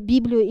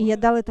Библию, и я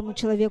дал этому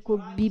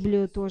человеку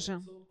Библию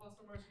тоже. So Pastor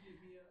Marcio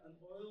gave me an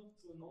oil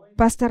to anoint.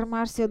 Пастор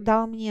Марсио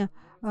дал мне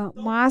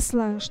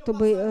масло,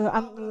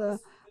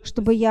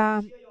 чтобы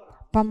я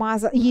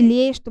помазал,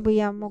 елей, чтобы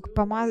я мог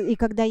помазать. И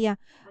когда я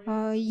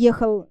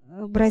ехал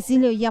в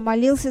Бразилию, я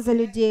молился за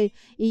людей,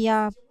 и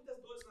я Tinha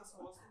muitas dores nas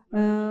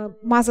costas.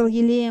 мазал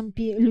елеем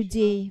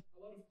людей. A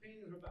lot of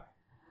pain in her back.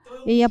 Então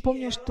eu И я ungi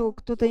помню, ela, что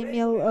кто-то orei por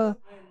имел, ela, I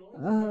anointed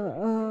her,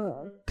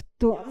 I prayed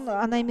for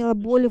her. она имела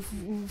боль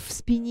в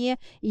спине.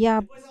 Я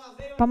depois ela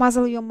veio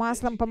помазал aqui. ее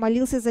маслом,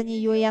 помолился за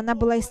нее, и она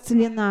была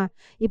исцелена.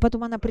 И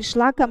потом она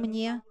пришла ко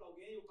мне, Por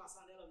alguém, eu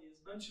passar nela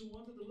mesmo. And she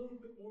wanted a little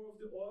bit more of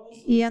the oil,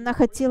 so и she она anointed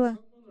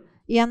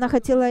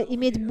хотела, someone or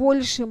иметь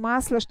больше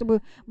масла,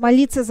 чтобы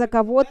молиться за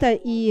кого-то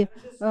и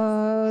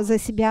за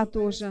себя So I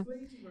тоже. explained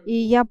to her И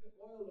the я, oil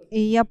that и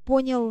я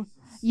понял, Jesus.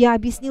 я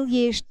объяснил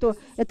ей, что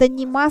это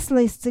не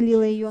масло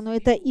исцелило ее, но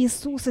это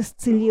Иисус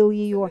исцелил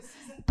ее,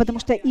 потому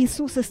что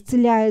Иисус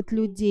исцеляет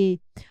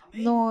людей.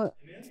 Но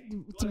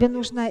тебе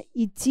нужно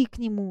идти к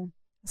Нему.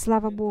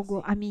 Слава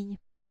Богу. Аминь.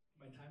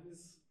 My time is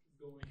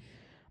going.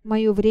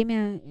 Мое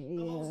время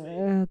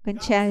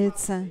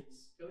кончается.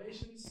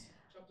 Galatians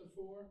chapter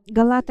 4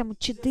 Галатам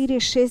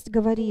 4:6 Porque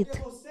говорит: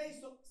 vocês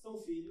são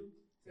filhos,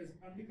 says,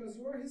 and because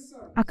you are his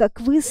son, «А как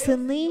вы Deus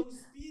сыны, enviou o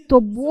Espírito то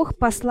do seu Бог Filho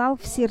послал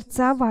в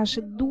сердца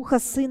ваши Духа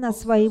Сына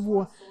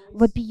Своего,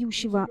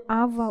 вопиющего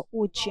Ава,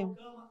 Отче». qual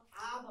clama,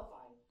 Abba,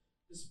 Pai.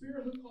 the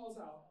spirit who calls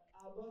out,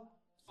 Abba,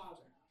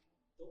 Father.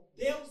 Então,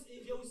 Deus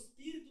enviou o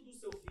Espírito do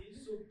seu Filho.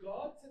 So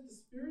God sent the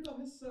spirit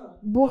of his son,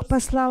 Бог Então,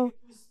 послал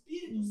significa que o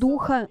Espírito Santo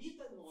Духа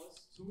habita em nós.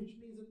 so which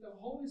means that the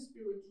Holy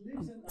Spirit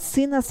lives in us.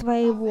 Сына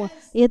Своего.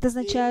 И это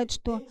означает,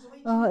 что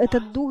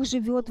этот Дух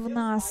живет в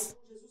нас.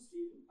 Com Jesus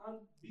Filho. And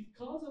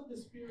because of the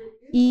spirit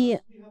in И,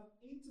 us, we have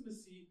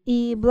intimacy.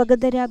 и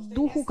благодаря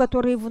Духу,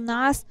 который в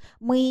нас,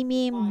 мы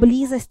имеем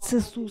близость с We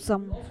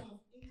Иисусом. also have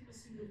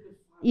intimacy with the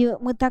Father. И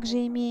мы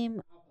также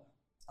имеем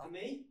Abba.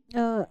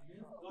 Amém?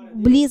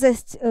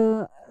 близость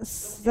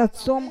с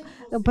Отцом,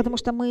 потому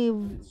что мы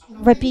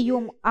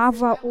вопием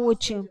Ава,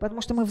 Отче,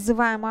 потому что мы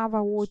взываем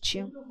Ава,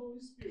 Отче. Through the Holy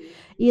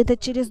Spirit, И это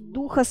через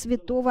Духа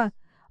Святого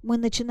мы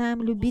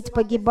начинаем любить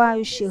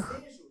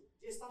погибающих. Desejo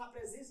de estar na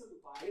presença do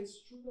Pai.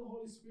 it's through the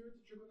Holy Spirit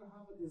that you're going to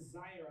have a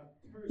desire,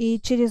 a thirst, И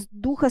через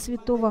Духа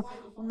Святого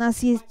у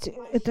нас есть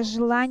это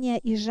желание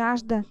и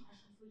жажда,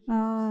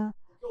 а,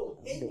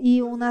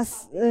 и у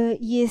нас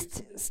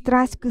есть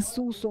страсть к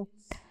Иисусу,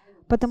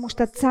 потому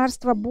что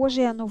Царство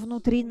Божие, оно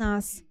внутри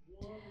нас,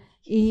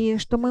 и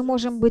что мы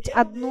можем быть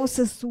одно с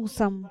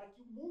Иисусом. Para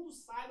que o mundo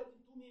saiba que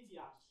tu me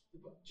enviaste.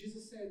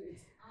 Jesus said,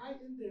 it's I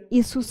in them.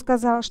 Иисус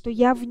сказал, что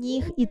я в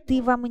них, и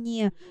ты во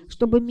мне,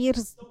 чтобы мир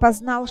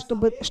познал,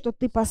 что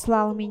ты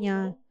послал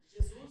меня.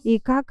 И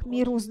как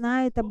мир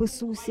узнает об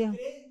Иисусе? Crer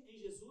em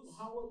Jesus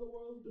How will the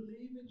world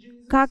believe in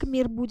Jesus? Как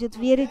мир будет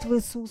верить в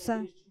Иисуса? de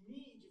mim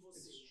e de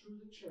você. It's through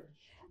the church.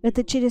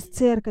 Это через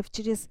церковь,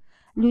 через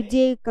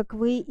людей, как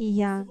вы и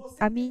я.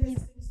 Аминь.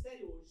 Esse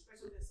mistério hoje,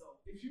 preste atenção.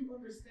 If you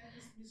understand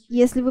this mystery,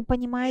 Если вы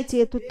понимаете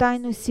эту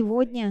тайну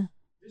сегодня,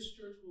 this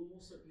church will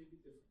most certainly be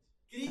different.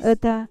 Cristo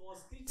эта em vós,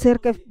 Cristo em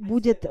церковь você, a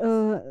будет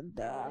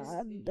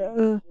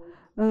esperança.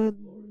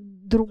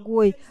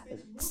 другой.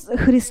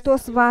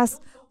 Христос в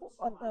вас,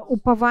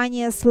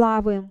 упование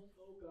славы. Know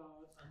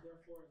God and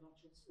therefore not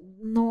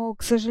transformed. Но,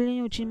 к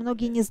сожалению, очень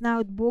многие не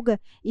знают Бога,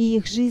 и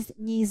их жизнь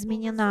не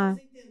изменена.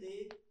 Precisamos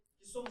entender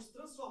que somos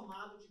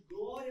transformados de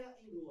glória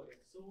em glória.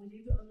 So we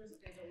need to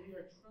understand that we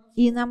are transformed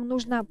И нам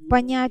нужно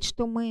понять,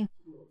 что мы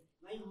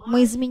Na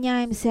imagem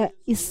изменяемся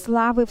из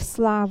славы в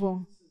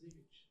славу.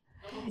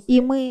 image.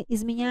 И мы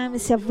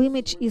изменяемся в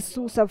имидж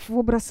Иисуса, в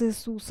образ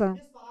Иисуса.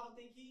 minhas palavras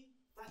têm que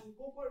estar em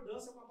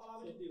concordância com a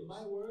palavra de Deus.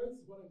 My words,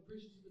 what I'm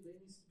preaching to you today,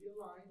 needs to be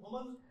aligned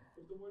Romanos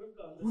with the word of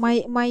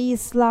God. Мои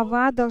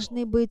слова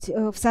должны быть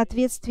в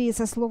соответствии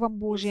со Словом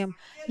Божьим.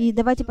 И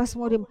давайте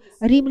посмотрим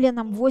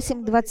Римлянам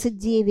 8:29.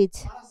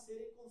 para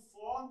serem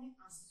conforme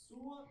a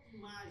sua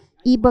imagem.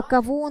 A «Ибо imagem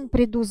кого Он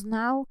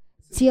предузнал,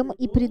 тем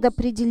и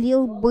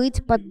предопределил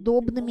быть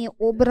подобными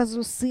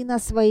образу Сына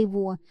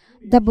Своего,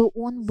 дабы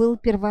Он был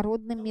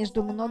первородным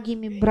между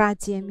многими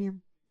братьями».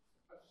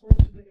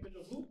 According to the image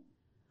of who?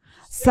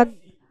 Со-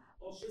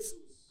 of Jesus.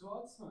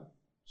 God's Son,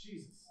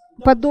 Jesus.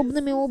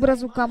 подобными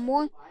образу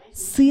кому?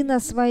 Сына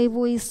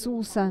Своего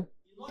Иисуса.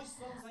 E nós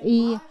somos a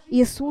И imagem.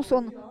 Иисус,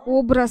 Он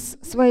образ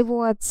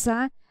Своего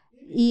Отца,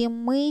 и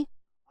мы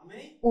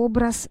Amém?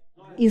 образ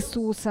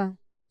Иисуса.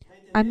 Tá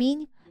entendendo?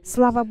 Аминь.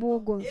 Слава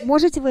Богу.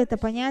 Можете вы это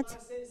понять?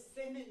 Para serem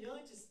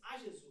semelhantes a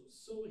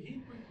Jesus. So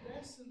he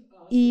predestined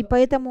us И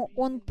поэтому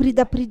Он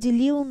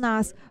предопределил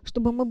нас,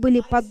 чтобы мы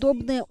были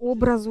подобны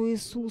образу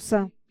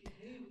Иисуса,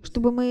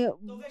 чтобы мы,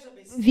 Então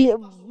veja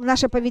bem,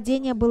 наше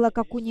поведение было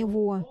как у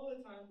Него. all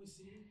the time we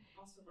see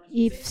Pastor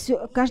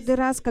Marcio И каждый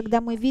раз,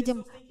 когда мы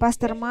видим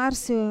пастор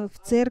Марсию в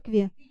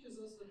церкви, teaches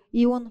us that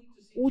и он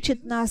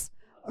учит нас,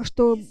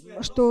 что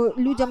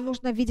людям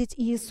нужно видеть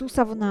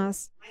Иисуса в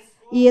нас.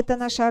 И это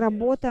наша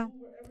работа.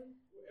 wherever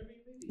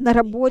we may be. на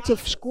работе,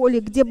 в школе,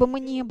 где бы мы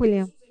ни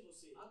были, Jesus em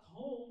você. At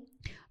home,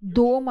 your children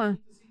дома, need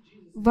to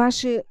see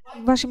Jesus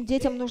in you. вашим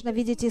детям нужно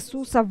видеть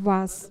Иисуса в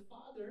вас.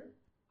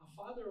 A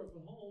father of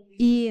a home needs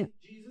to И, see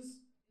Jesus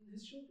in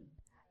his children.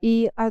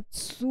 и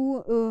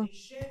отцу Enchei-vos do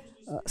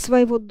Espírito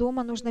своего Santo.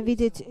 дома нужно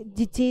видеть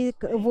детей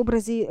в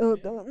образе,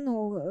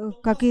 Então,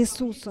 как nossos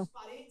Иисуса. amigos,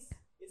 parentes,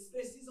 eles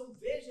precisam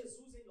ver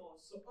Jesus em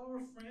nós. So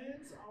our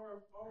friends,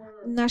 our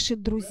Наши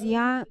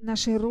друзья, relatives need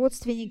наши to see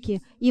родственники,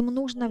 Jesus in им us,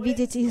 нужно Ou eles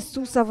видеть não serão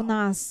Иисуса в salvos.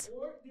 нас,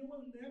 or they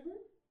will never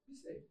be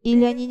saved. или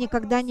Porque они olha para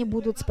никогда você не e não vê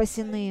будут nada diferente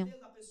спасены. dentro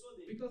da pessoa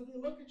dele. Because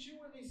they look at you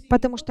and they see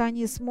Потому что nothing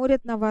они different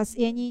смотрят на between вас, и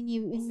you and они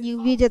him. не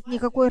Você видят faz o que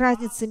никакой ele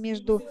разницы faz,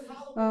 между você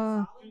fala o que ele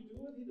а, fala, You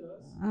do what he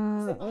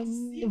does. você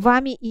participa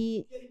вами do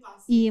и que ele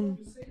participa. им.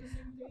 You say the same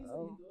things that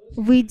he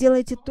does. Вы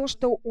делаете то,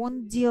 что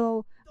Он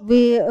делал. Então,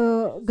 Вы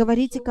para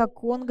говорите,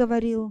 как Он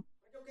говорил.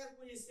 que eu quero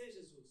conhecer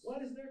Jesus?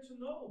 What is there to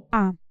know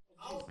А of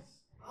Algo,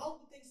 Jesus? algo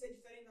tem que ser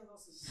diferente nas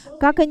nossas vidas. Something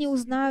как они needs to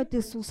be узнают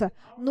different Иисуса? in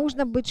our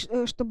Нужно lives. быть,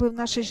 чтобы в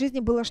нашей Аминь. жизни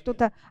было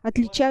что-то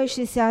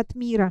отличающееся от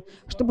мира,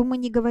 чтобы мы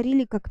не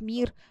говорили как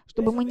мир,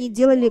 чтобы мы не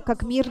делали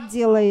как мир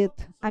делает.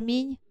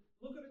 Аминь.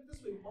 Look at it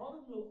this way.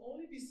 Monon will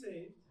only be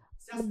saved.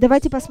 Se as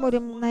Давайте pessoas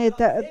посмотрим do mundo на elas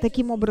это verem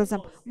таким Jesus em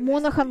образом. nós,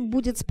 Монахан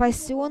будет People of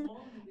спасен, Monon,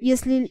 they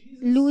если see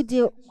Jesus люди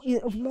in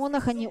this в church.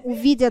 Монахане precisam ver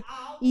увидят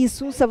há algo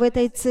Иисуса в diferente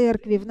этой nessa igreja.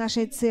 церкви, в They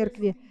нашей see that there is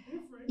церкви. something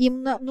different Им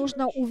in the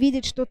нужно church.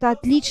 увидеть что-то Então, se a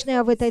отличное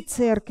pessoa в этой visita a nossa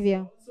церкви.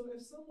 célula, So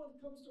if someone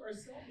comes to our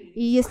cell И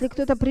meetings, если elas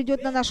кто-то precisam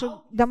придет на ver нашу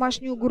algo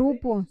домашнюю diferente lá. they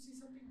группу, need to see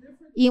something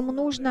different им going on there.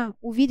 нужно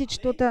увидеть Amém?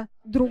 что-то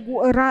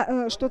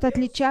другое, что-то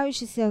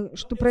отличающееся,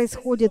 что Então, eles precisam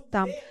происходит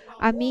там. ver o amor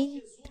de Аминь.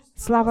 Jesus na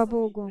Слава nossa vida.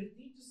 Богу. They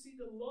need to see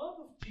the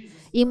love of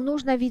Jesus in Им our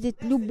нужно lives. видеть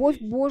Nesta любовь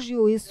igreja.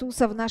 Божью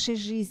Иисуса в нашей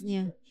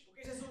жизни,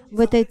 Porque Jesus в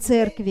diz: этой aprendei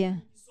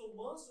церкви. que sou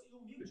manso e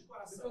humilde de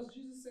coração. Because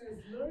Jesus says,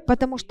 learn from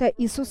Потому me, что for I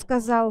Иисус am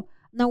сказал, humble.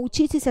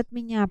 научитесь от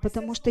меня, Mas se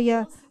потому eles что não veem я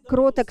mansidão em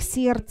кроток você, But if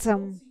they don't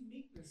сердцем. see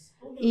meekness,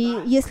 И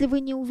humildade, если вы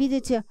не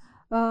увидите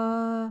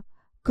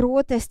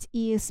кротость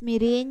и não querem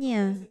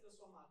смирение, ser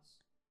transformados.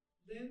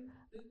 then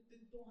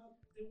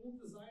they won't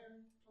desire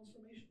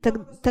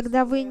transformation.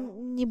 тогда вы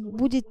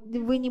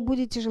не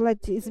будете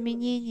желать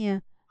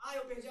изменения. Ah,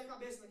 eu perdi a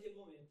cabeça naquele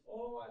momento.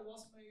 Oh, I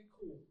lost my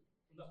cool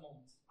in that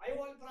moment. Aí eu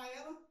olho para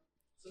ela,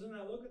 So then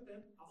I look at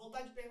them. a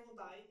vontade de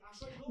perguntar, aí,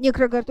 achou de novo?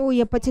 Некоторые говорят, ой,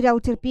 я потерял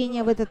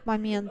терпение в этот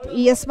момент.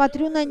 И я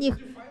смотрю на них,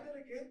 Did you find it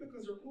again?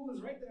 Because your cool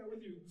is right there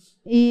with you.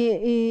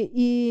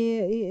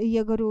 и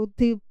я говорю,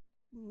 ты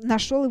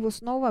нашел его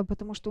снова,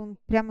 потому что он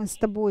прямо с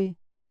тобой.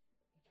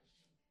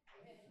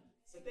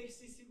 Você tem que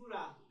se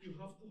segurar. You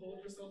have to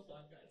hold yourself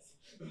back, guys.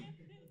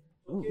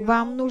 Porque há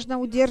Вам uma нужно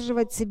indignação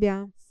удерживать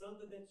себя.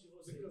 santa dentro de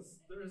você.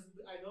 Because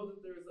I know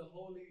that there is a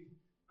holy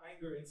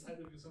anger inside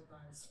of you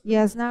sometimes.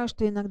 Я знаю,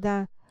 что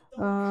иногда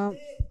Então,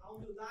 cadê a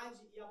humildade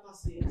e a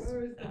paciência?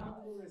 Where is the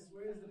humbleness?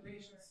 Where is the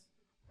patience?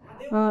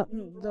 Cadê o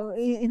domínio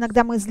próprio?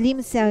 иногда мы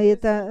злимся,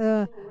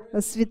 это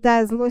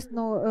святая злость,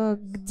 но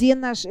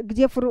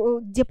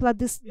где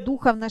плоды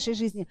духа в нашей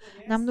жизни?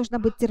 Нам нужно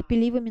быть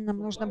терпеливыми, нам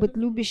нужно быть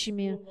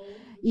любящими.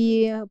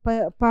 И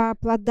по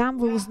плодам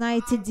вы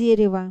узнаете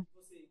дерево.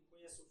 Você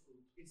conhece o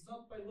fruto. It's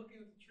not by looking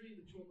at the tree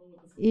that you will know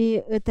what the fruit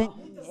И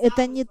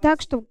это не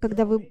так, что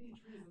когда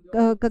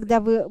is. когда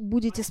вы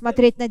будете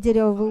смотреть на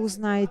дерево, вы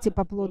узнаете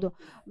по плоду.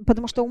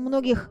 Потому что у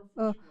многих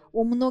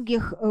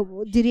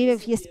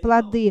деревьев есть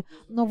плоды,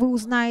 но вы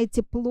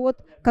узнаете плод,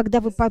 когда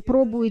вы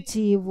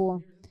попробуете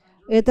его.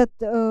 Этот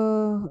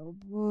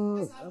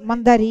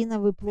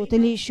мандариновый плод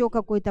или еще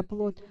какой-то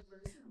плод,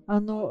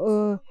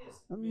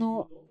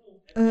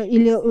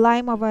 или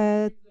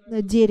лаймовое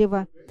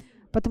дерево.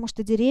 Потому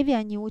что деревья,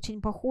 они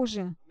очень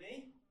похожи,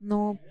 Amém?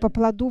 но по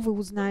плоду вы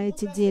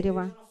узнаете Quando essa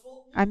дерево. igreja ela for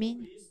uma com Аминь.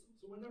 Cristo,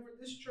 So whenever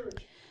this church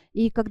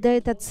И когда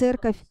эта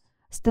церковь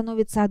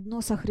становится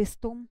одно со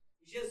Христом,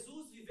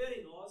 Jesus viver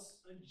em nós,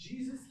 and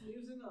Jesus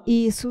lives in us,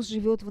 и Иисус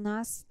живет в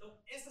нас, então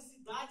essa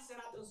cidade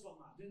será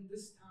transformada. then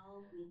this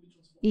town will be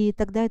transformed. и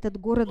тогда этот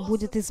город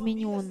будет Nossas famílias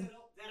изменен.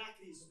 verá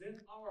Cristo. Then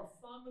our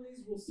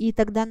families will see И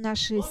тогда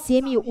наши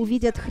семьи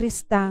увидят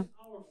Христа,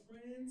 our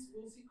friends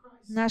will see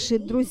Christ. наши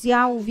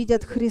друзья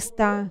увидят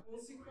Христа, Will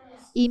see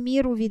Christ. и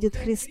мир увидит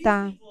Cristo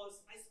Христа. em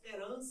vós, a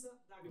esperança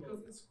da Because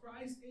glória. it's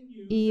Christ in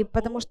you. И the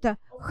потому hope что of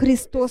glory.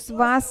 Христос в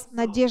вас,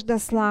 надежда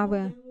славы.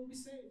 Then will be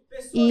saved.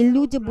 Pessoas И serão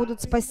люди curadas,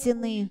 будут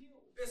спасены,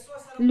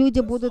 pessoas serão люди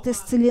будут transformadas,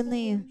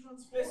 исцелены,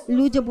 pessoas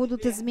люди serão будут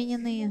libertas,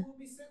 изменены, Will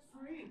be set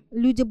free.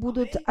 люди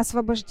будут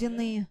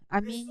освобождены.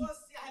 Аминь. pessoas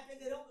se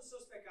arrependerão dos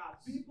seus pecados,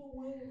 People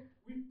will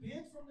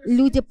repent from their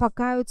Люди sins.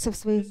 покаются в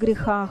своих pessoas vão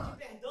грехах.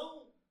 pedir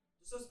perdão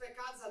dos seus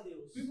pecados a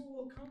Deus. People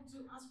will come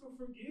to ask for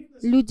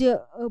forgiveness. Люди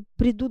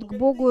придут к Porque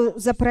Богу tem за o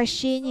Espírito Santo de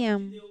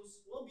прощением,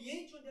 Deus, o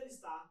ambiente onde ele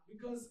está,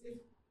 Because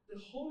if the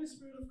Holy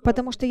Spirit of God,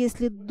 потому что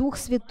если Дух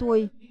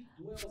Святой,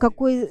 в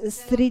какой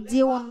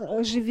среде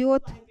Он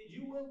живет,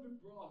 you will be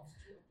brought to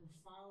a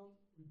profound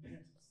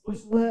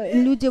repentance.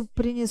 люди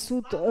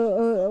принесут,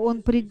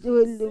 Он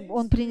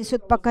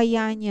принесет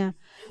покаяние,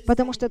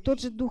 потому что тот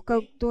же Дух,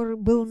 который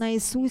был на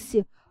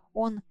Иисусе,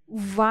 Он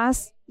в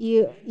вас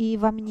и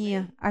во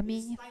мне.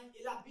 Аминь.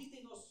 ele habita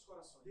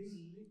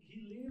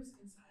He lives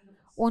inside of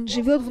us. Он Nós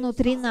живет podemos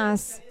внутри fazer a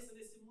нас. diferença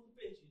nesse mundo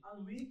perdido.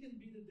 And we can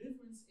be the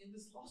difference in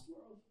this lost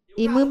world. Eu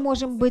И мы garanto pra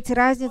можем você быть que você pode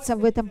разница в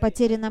ser этом diferente.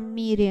 потерянном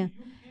мире. You can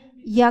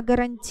be Я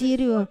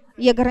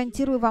different.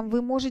 гарантирую вам,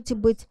 вы можете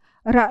быть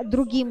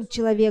другим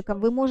человеком,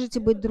 вы можете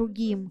быть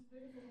другим.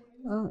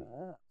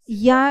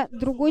 Я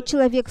другой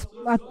человек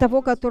от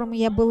того, которым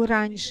я был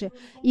раньше.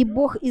 И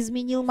Бог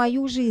изменил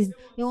мою жизнь,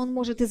 и Он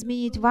может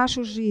изменить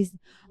вашу жизнь.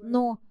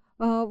 Но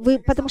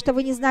потому что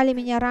вы не знали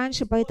меня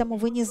раньше, поэтому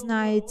вы не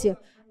знаете.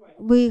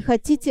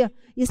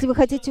 Если вы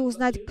хотите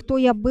узнать, кто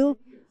я был,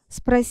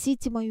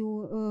 спросите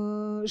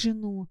мою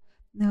жену,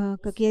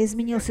 как я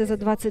изменился за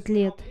 20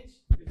 лет.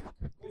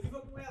 Conviva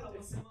com ela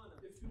uma semana.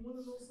 If you want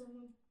to know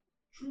someone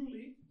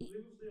truly,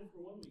 live with them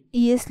for 1 week. И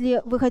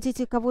если вы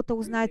хотите кого-то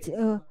узнать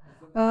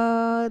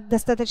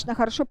достаточно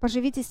хорошо,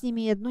 поживите с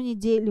ними 1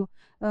 неделю,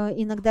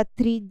 иногда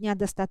 3 дня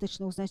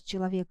достаточно узнать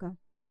человека.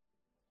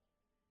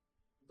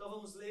 Então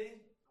vamos ler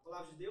a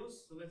palavra de Deus.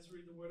 So let's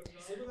read the word of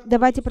God. Segunda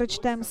Давайте Coríntios 2,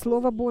 прочитаем 14,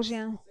 Слово Божье.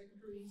 2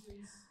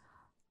 Corinthians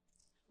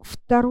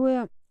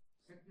 2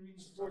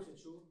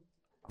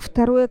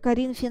 42.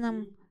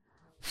 Коринфянам,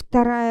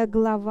 2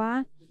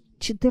 глава,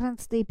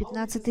 14 и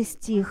 15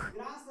 стих.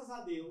 Graças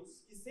a Deus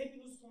que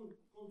sempre nos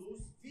conduz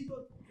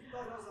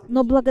vitoriosamente.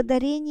 Но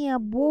благодарение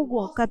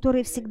Богу,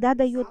 который всегда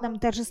дает нам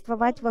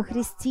торжествовать во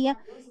Христе,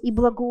 и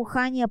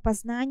благоухание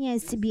познания о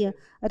себе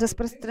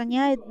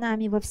распространяет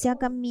нами во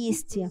всяком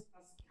месте. as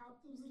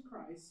captives in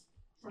Christ,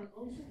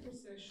 triumphal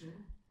procession,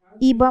 as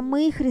Ибо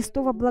мы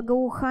Христово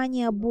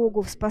благоухание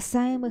Богу в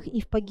спасаемых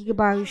и в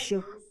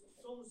погибающих. Deus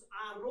somos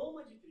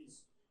aroma de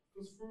Cristo.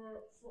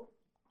 because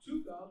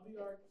to God we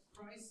are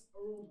Christ's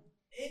aroma.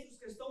 Entre os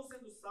que estão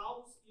sendo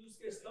salvos e os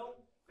que estão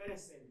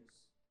perecendo.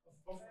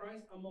 Of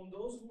Christ among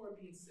those who are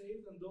being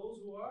saved and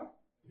those who are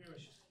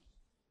perishing.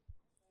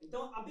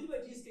 Então a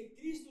Bíblia diz que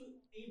Cristo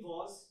em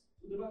vós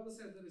So the Bible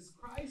says that it's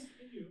Christ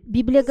in you,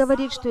 Библия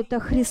говорит, что это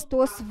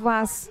Христос в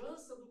вас.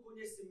 fragrância do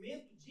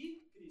conhecimento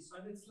de Cristo.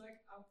 and it's like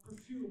a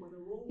perfume, an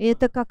aroma И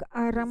это как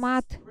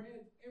аромат, spread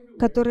everywhere.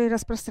 который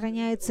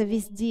распространяется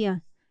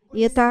везде. И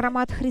это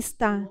аромат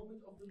Христа,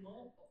 Moment of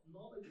the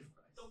knowledge of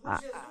Christ. Então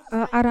quando Jesus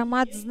está em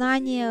аромат mim, em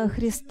знания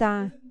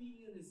Христа. Doesn't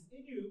mean it is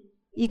in you.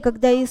 И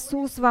когда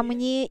Иисус во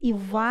мне и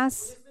в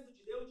вас, conhecimento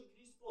de Deus, de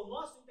Cristo, por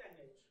nosso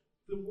intermédio.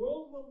 The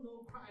world will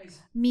know Christ.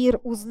 мир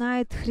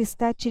узнает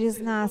Христа через Ou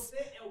seja, нас. Você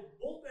é o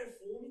bom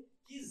perfume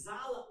que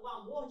exala o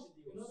amor de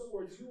In Deus. other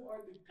words, you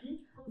are the good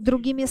perfume.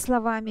 Другими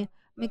словами,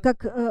 мы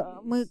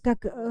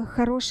как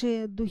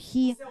хорошие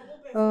духи Você é o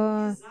bom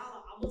perfume que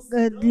exala a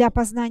mansidão. для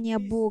познания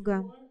Бога.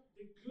 You are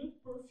the good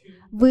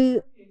perfume Вы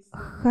permeates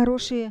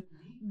хорошие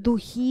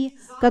духи,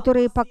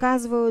 которые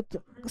показывают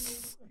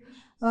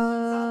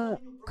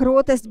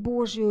кротость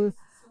Божью,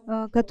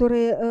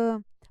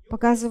 которые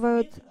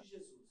показывают de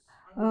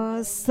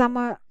Jesus.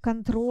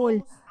 самоконтроль,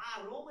 Somos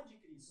aroma de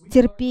Cristo.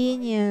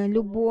 терпение,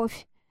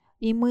 любовь.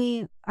 И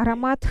мы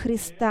аромат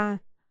Христа.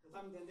 Você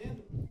está me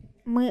entendendo?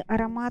 Мы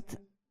аромат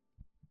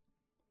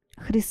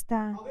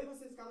Христа, Talvez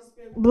você ficava se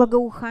perguntando.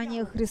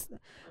 благоухание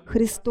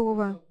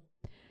Христова.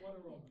 what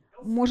aroma?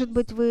 Может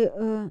быть,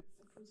 вы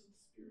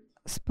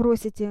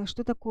спросите,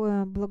 что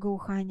такое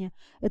благоухание?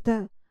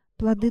 Это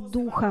плоды Você vai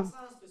Духа.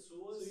 abraçar as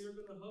pessoas, So you're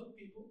gonna hug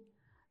people.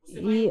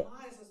 você vai И,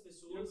 amar essas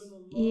You're pessoas.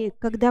 gonna и love.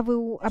 когда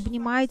вы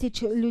обнимаете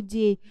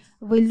людей,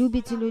 вы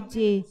любите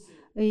людей,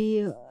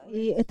 и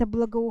это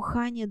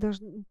благоухание,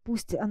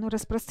 пусть оно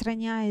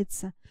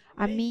распространяется.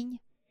 Аминь.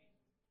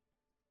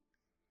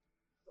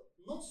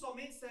 Não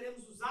somente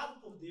seremos usados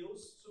por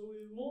Deus, So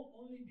we won't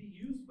only be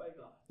used by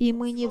God. И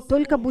мы не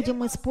только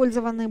будем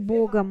использованы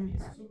Богом.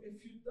 So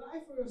if you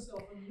die for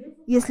yourself and live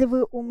for Если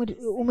вы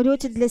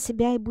умрете для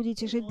себя и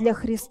будете жить для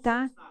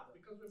Христа,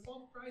 because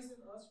without Christ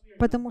in us we are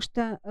потому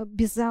что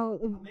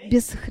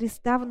без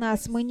Христа в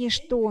нас мы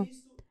ничто. Cristo,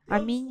 Deus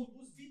Аминь. nos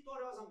conduz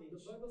vitoriosamente. The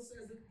Bible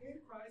says that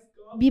in Christ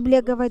God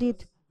Библия conducts говорит,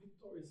 us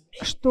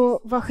victoriously.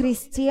 что во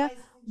Христе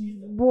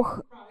Бог,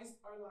 In Christ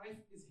our life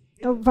is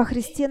hidden. во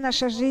Христе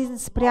наша жизнь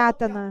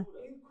спрятана.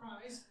 In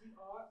Christ we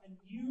are a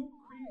new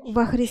creation.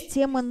 Во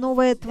Христе мы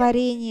новое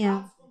творение.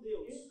 Com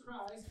Deus. In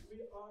Christ we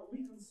are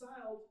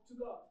reconciled to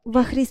God.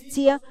 Во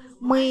Христе Somos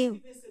mais мы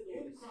que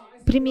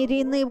vencedores.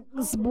 примирены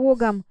с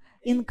Богом.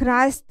 In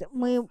Christ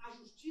мы A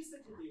justiça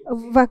de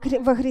Deus.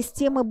 во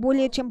Христе мы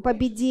более чем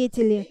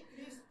победители. Em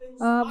Cristo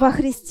temos Во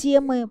Христе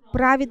мы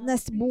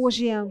праведность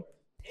Божья.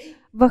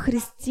 Во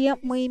Христе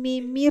мы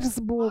имеем мир с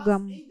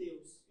Богом. em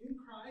Deus. In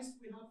Christ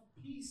we have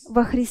peace.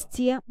 Во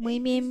Христе мы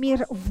имеем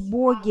мир в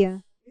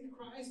Боге. In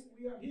Christ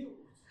we are healed.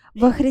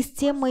 Во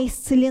Христе мы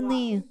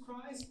исцелены. In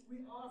Christ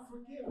we are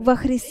forgiven. Во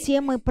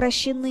Христе мы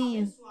прощены.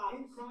 In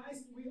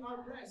Christ we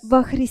are blessed.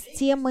 Во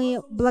Христе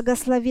мы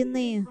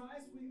благословены. In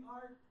Christ we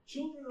are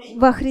children of God.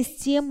 Во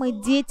Христе мы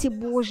дети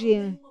Божьи.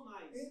 Uma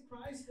mais. In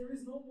Christ there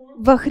is no more.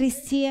 Во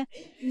Христе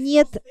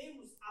нет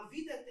Temos a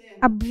vida eterna.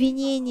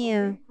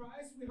 обвинения. In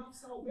Christ we have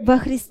salvation. Во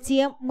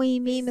Христе мы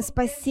имеем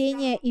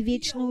спасение и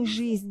вечную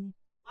жизнь.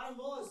 Para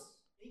nós,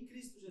 em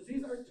Cristo These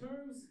Jesus. are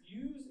terms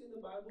used in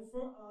the Bible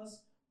for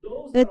us,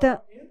 those that Это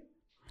are in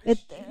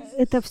Это,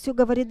 это все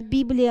говорит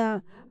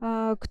Библия,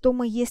 кто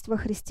мы есть во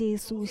Христе Então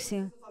você Иисусе.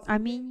 precisa fazer o quê?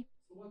 Аминь.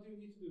 So what do you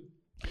need to do?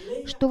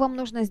 Leia Что a вам Bíblia.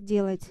 нужно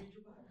сделать? Read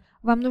your Bible.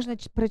 Вам нужно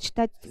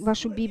прочитать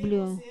вашу Descubra quem você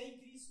Библию. é em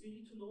Cristo. You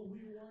need to know who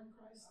you are in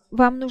Christ.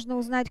 Вам нужно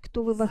узнать,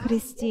 кто вы во Visar o bom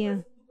Христе.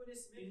 perfume do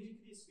conhecimento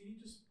de Cristo. You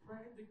need to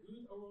spread the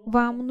good aroma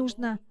Вам of the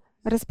нужно knowledge of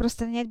Christ.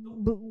 распространять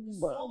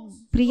Somos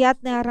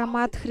приятный por causa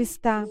аромат de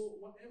Христа. So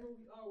whatever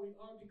we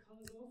are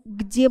because of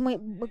Где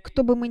мы,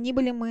 кто бы мы ни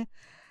были, Amém?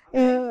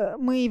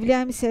 мы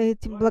являемся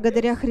этим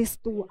благодаря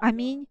Христу.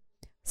 Аминь.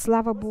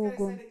 Слава Quantos querem sair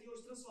Богу. daqui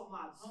hoje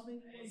transformados? how many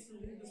wants to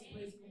leave this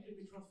place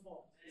completely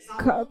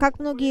transformed. Как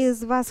многие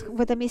из вас в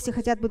этом месте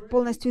хотят быть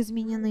полностью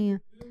изменены,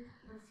 Good perfume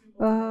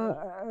of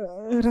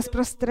the knowledge.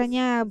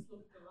 распространяя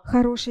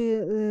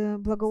хорошее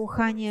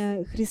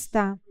благоухание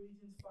Христа.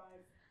 Corinthians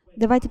 5:20.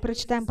 Давайте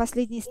прочитаем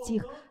последний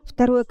стих.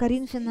 2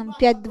 Коринфянам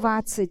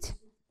 5:20.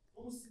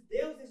 Como se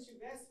Deus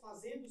estivesse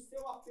fazendo o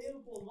seu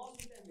apelo por nosso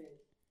intermédio.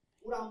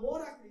 Por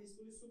amor a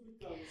Cristo lhe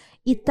suplicamos.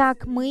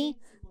 Итак, мы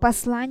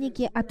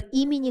посланники от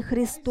имени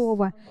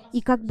Христова,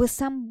 и как бы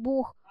сам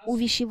Бог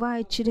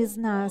увещевает через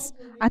нас,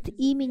 от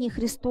имени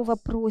Христова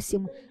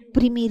просим,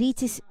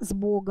 примиритесь с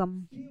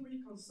Богом. Be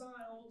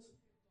reconciled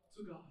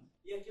to God.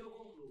 E aqui eu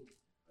concluo.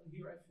 And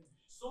here I finish.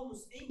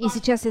 Somos И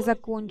сейчас я embaixadores de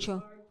закончу. We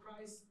are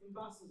Christ's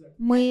ambassador.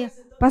 Мы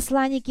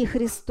посланники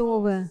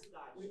Христовы.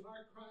 We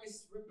are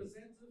Christ's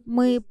representative.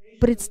 Мы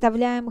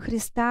представляем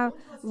Христа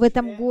в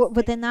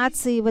этой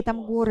нации, в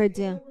этом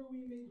городе. Wherever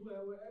we may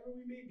dwell, wherever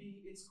we may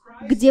be, it's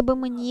Christ. Где бы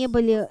мы ни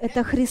были,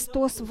 это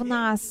Христос в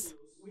нас.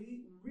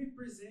 We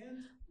represent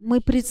Мы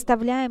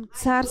представляем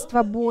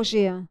Царство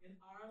Божие in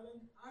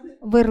Ireland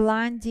and в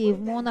Ирландии,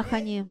 в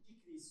Монахане. de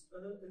Cristo.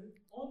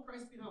 on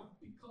Christ's behalf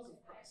because of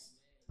Christ.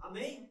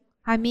 Amém?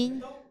 Аминь.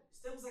 Então,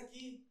 estamos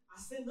aqui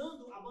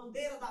acenando a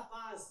bandeira da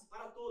paz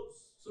para todos.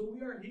 So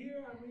we are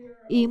here and we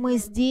are И мы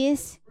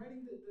здесь,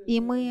 spreading и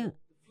мы, the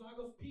flag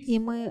of peace. и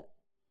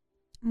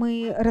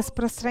мы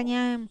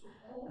распространяем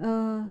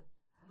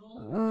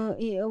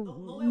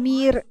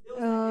мир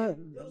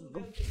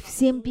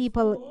всем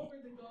people. No longer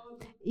the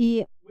God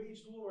И,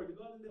 waged war, the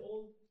God in the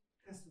Old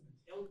Testament.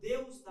 É o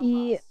Deus da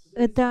и paz.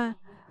 это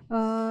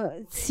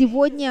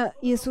сегодня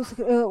Иисус,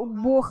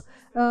 Бог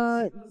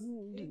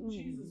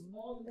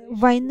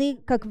войны,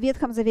 как в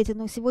Ветхом Завете,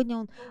 но сегодня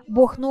Он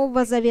Бог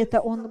Нового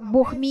Завета, Он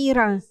Бог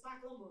мира. Está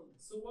clamando.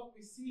 So what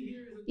we see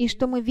here is that И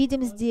что мы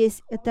видим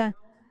здесь, это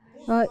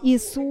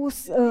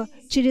Иисус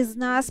через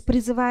нас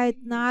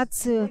призывает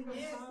нацию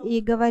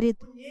и говорит: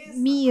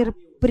 мир,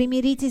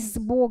 примиритесь с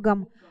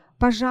Богом,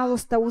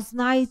 пожалуйста,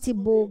 узнайте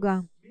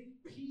Бога,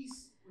 make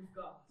peace with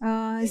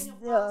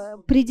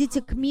God.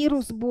 придите к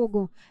миру с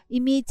Богом,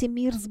 имейте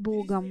мир с Cristo em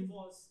Богом.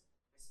 vós,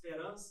 a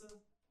esperança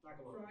da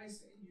glória.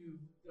 Christ in you,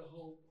 the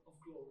hope of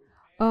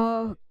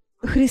glory.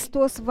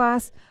 Христос в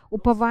вас,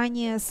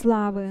 упование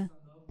славы.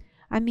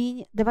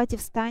 Аминь. Давайте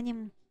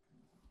встанем.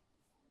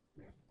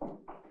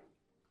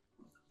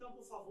 Então,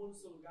 por favor, no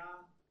seu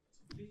lugar,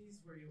 Please,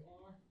 where you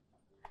are,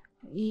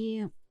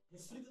 И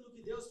reflita no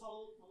que Deus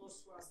falou no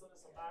nosso coração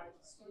nessa tarde.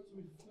 start to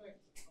reflect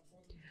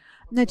upon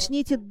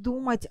начните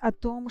думать о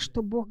том,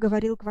 что Бог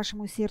говорил к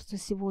вашему сердцу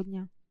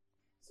сегодня.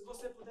 Se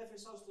você puder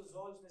fechar os teus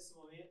olhos nesse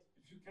momento,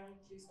 if you can,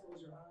 please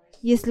close your eyes.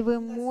 Если вы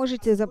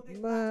можете,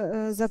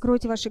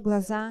 закройте ваши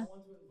глаза. I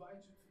want to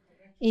invite you to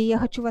connect И я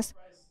хочу вас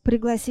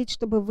пригласить,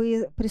 чтобы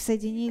вы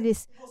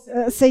соединились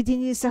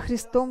со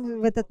Христом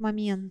в этот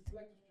момент.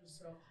 reflect with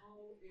yourself. How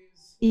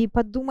is И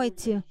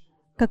подумайте,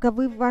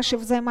 каковы ваши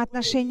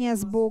взаимоотношения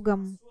с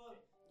Богом.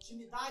 sua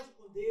intimidade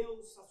com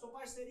Deus, a sua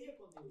parceria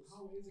com Deus.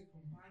 how is it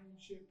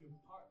companionship, your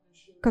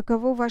partnership?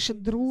 Какова ваша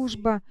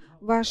дружба,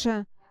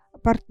 ваше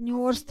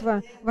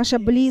партнерство, ваша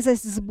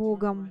близость с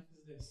Богом.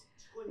 Is this?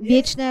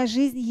 Вечная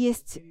жизнь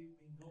есть,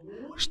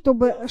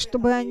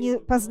 чтобы они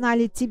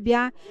познали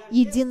Тебя,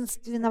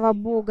 единственного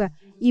Бога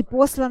и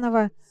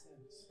посланного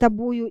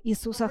Тобою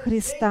Иисуса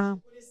Христа.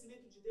 O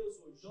conhecimento de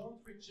Deus hoje. Don't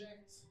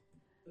reject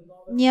the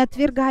knowledge. Не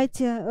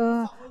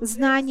отвергайте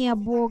знания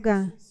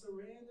Бога.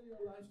 Surrender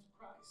your life to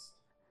Christ.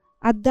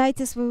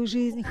 Отдайте свою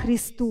жизнь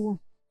Христу.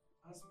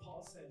 As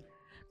Paul said,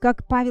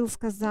 Как Павел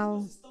сказал,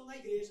 Muitos estão na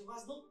igreja,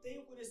 mas não têm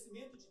o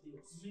conhecimento de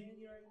Deus.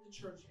 many are in the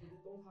church, but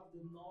they don't have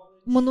the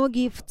knowledge.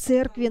 многие в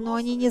церкви, но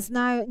они не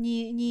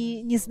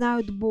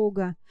знают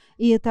Бога.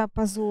 И это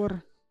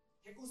позор.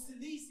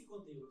 Reconcilie-se com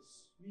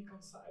Deus.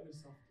 Reconcile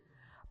yourself to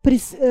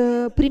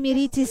God.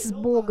 Примиритесь с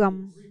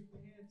Богом. Repent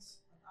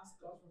and ask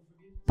God for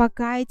forgiveness.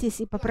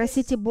 Покайтесь и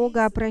попросите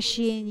Бога о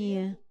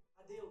прощении.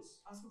 A Deus.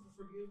 Ask Him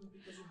for forgiveness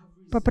because you have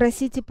received.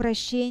 Попросите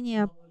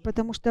прощения,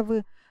 потому что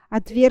вы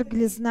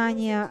отвергли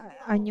знания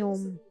о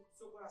Нем.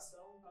 Seu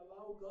coração.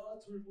 Allow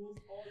God to remove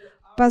all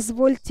the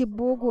Позвольте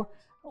Богу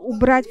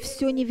убрать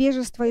все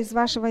невежество из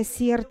вашего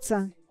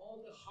сердца, all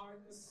the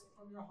hardness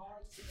from your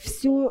heart.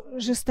 всю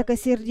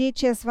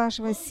жестокосердечие с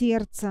вашего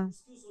сердца.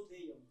 Os que os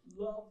odeiam.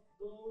 Love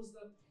those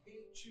that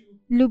hate you.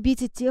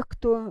 Любите тех,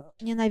 кто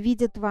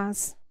ненавидит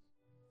вас.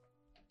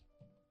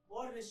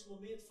 Ore neste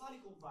momento, fale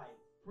com o Pai.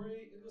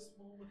 Pray in this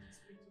moment and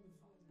speak to the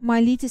Father.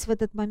 Молитесь в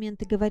этот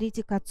момент и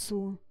говорите к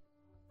Отцу.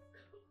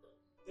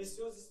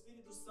 Precioso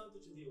Espírito Santo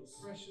de Deus.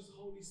 precious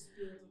Holy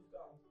Spirit of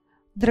God.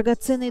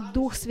 Драгоценный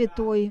Дух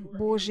Святой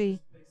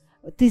Божий,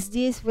 Ты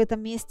здесь, в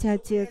этом месте,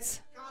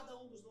 Отец. Cada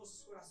dos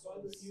nossos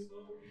Father, corações. you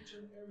know each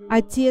and every one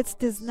Отец, of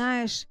Ты us.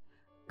 знаешь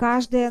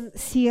каждое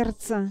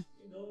сердце.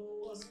 You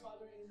know us,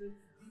 Father, in the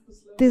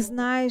deepest level Ты of our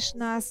знаешь souls.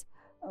 нас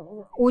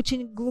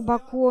очень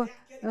глубоко,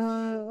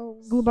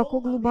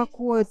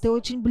 глубоко. Ты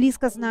очень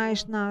близко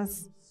знаешь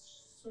нас.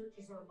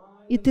 Searches our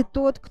mind И and Ты our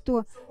тот, heart. кто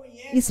O Senhor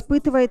conhece as nossas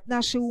испытывает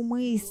наши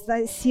умы и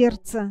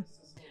сердце.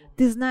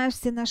 Ты знаешь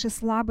все наши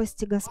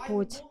слабости, Pai, no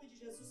Господь. nome de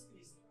Jesus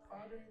Cristo.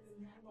 Father, in the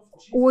name of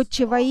Jesus,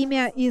 Отче, во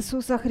имя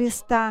Иисуса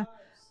Христа,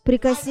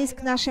 прикоснись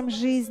к нашим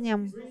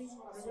жизням. bring the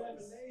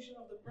revelation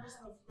of the person of Christ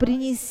in our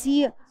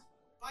Принеси heart.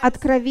 Pai, nós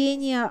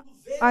откровение queremos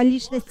tudo ver о em nós,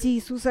 личности Jesus.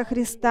 Иисуса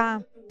Христа.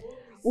 Let the world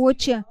receive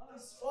Отче, us.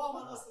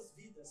 Transforma nossas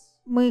vidas.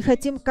 мы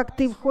хотим, как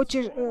Ты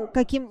хочешь,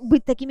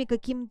 быть такими,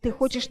 каким Ты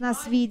хочешь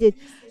нас видеть.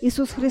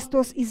 Иисус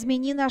Христос,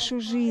 измени нашу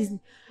жизнь.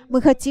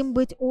 Мы хотим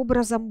быть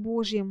образом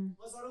Божьим.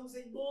 Nós oramos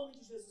em nome de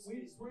Jesus We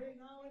Cristo. pray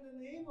now in the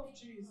name of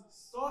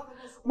Jesus. Toca o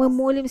nosso Мы coração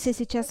молимся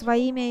сейчас во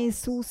имя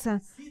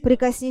Иисуса.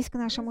 Прикоснись к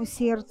нашему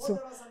сердцу.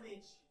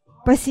 poderosamente.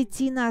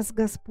 Посети нас,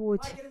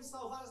 Господь. Pai, queremos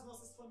salvar as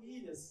nossas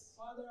famílias.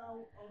 Father, I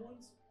want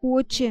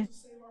Отче, to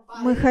save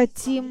our мы Parentes,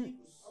 хотим, amigos.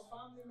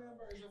 family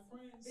members, our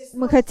friends.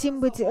 мы хотим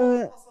быть,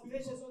 Pessoas que possam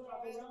ver Jesus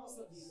através da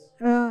nossa vida.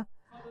 э,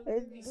 Father,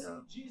 let them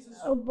see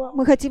Jesus through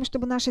мы хотим,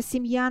 чтобы наша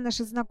семья,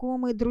 наши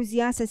знакомые,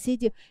 друзья,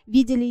 соседи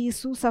видели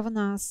Иисуса в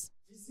нас.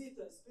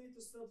 Visita,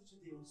 Espírito Santo de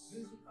Deus.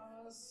 Visit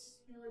us,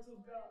 Spirit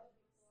of God.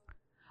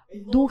 Em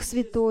nome Дух de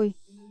Святой, In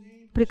the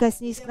name of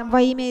прикоснись к нам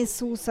во имя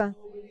Иисуса.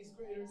 nobody's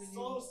greater than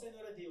Só o you.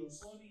 Senhor é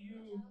Deus. Only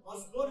you.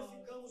 Nós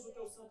glorificamos o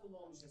teu santo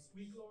nome, Jesus.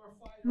 We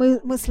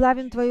glorify Мы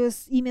славим Твое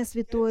имя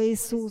Святое,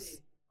 Иисус.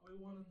 and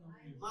we want to know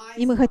you. Mais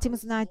И мы хотим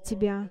знать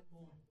Тебя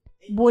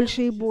em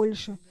больше и nome de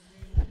больше. Jesus.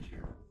 Em nome de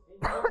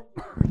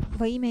Jesus.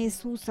 Во имя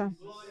Иисуса.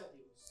 Glória a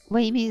Deus. Во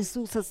имя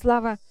Иисуса.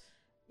 Слава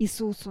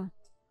Иисусу.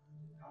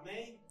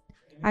 Amém?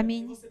 Que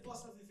Аминь. você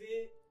possa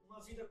viver uma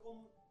vida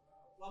como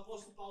o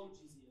apóstolo Paulo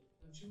dizia.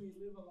 That you may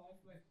live a life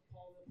like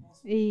Paul the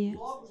Apostle. И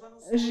Logo já não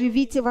sou eu,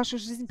 живите вашу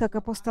жизнь, как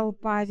апостол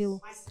Павел,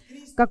 mas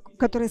Cristo vive em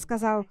который mim.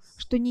 сказал,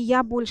 что не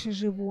я больше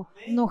живу,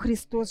 но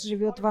Христос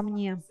живет во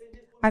мне. Você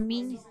mesmo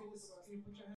Аминь. pode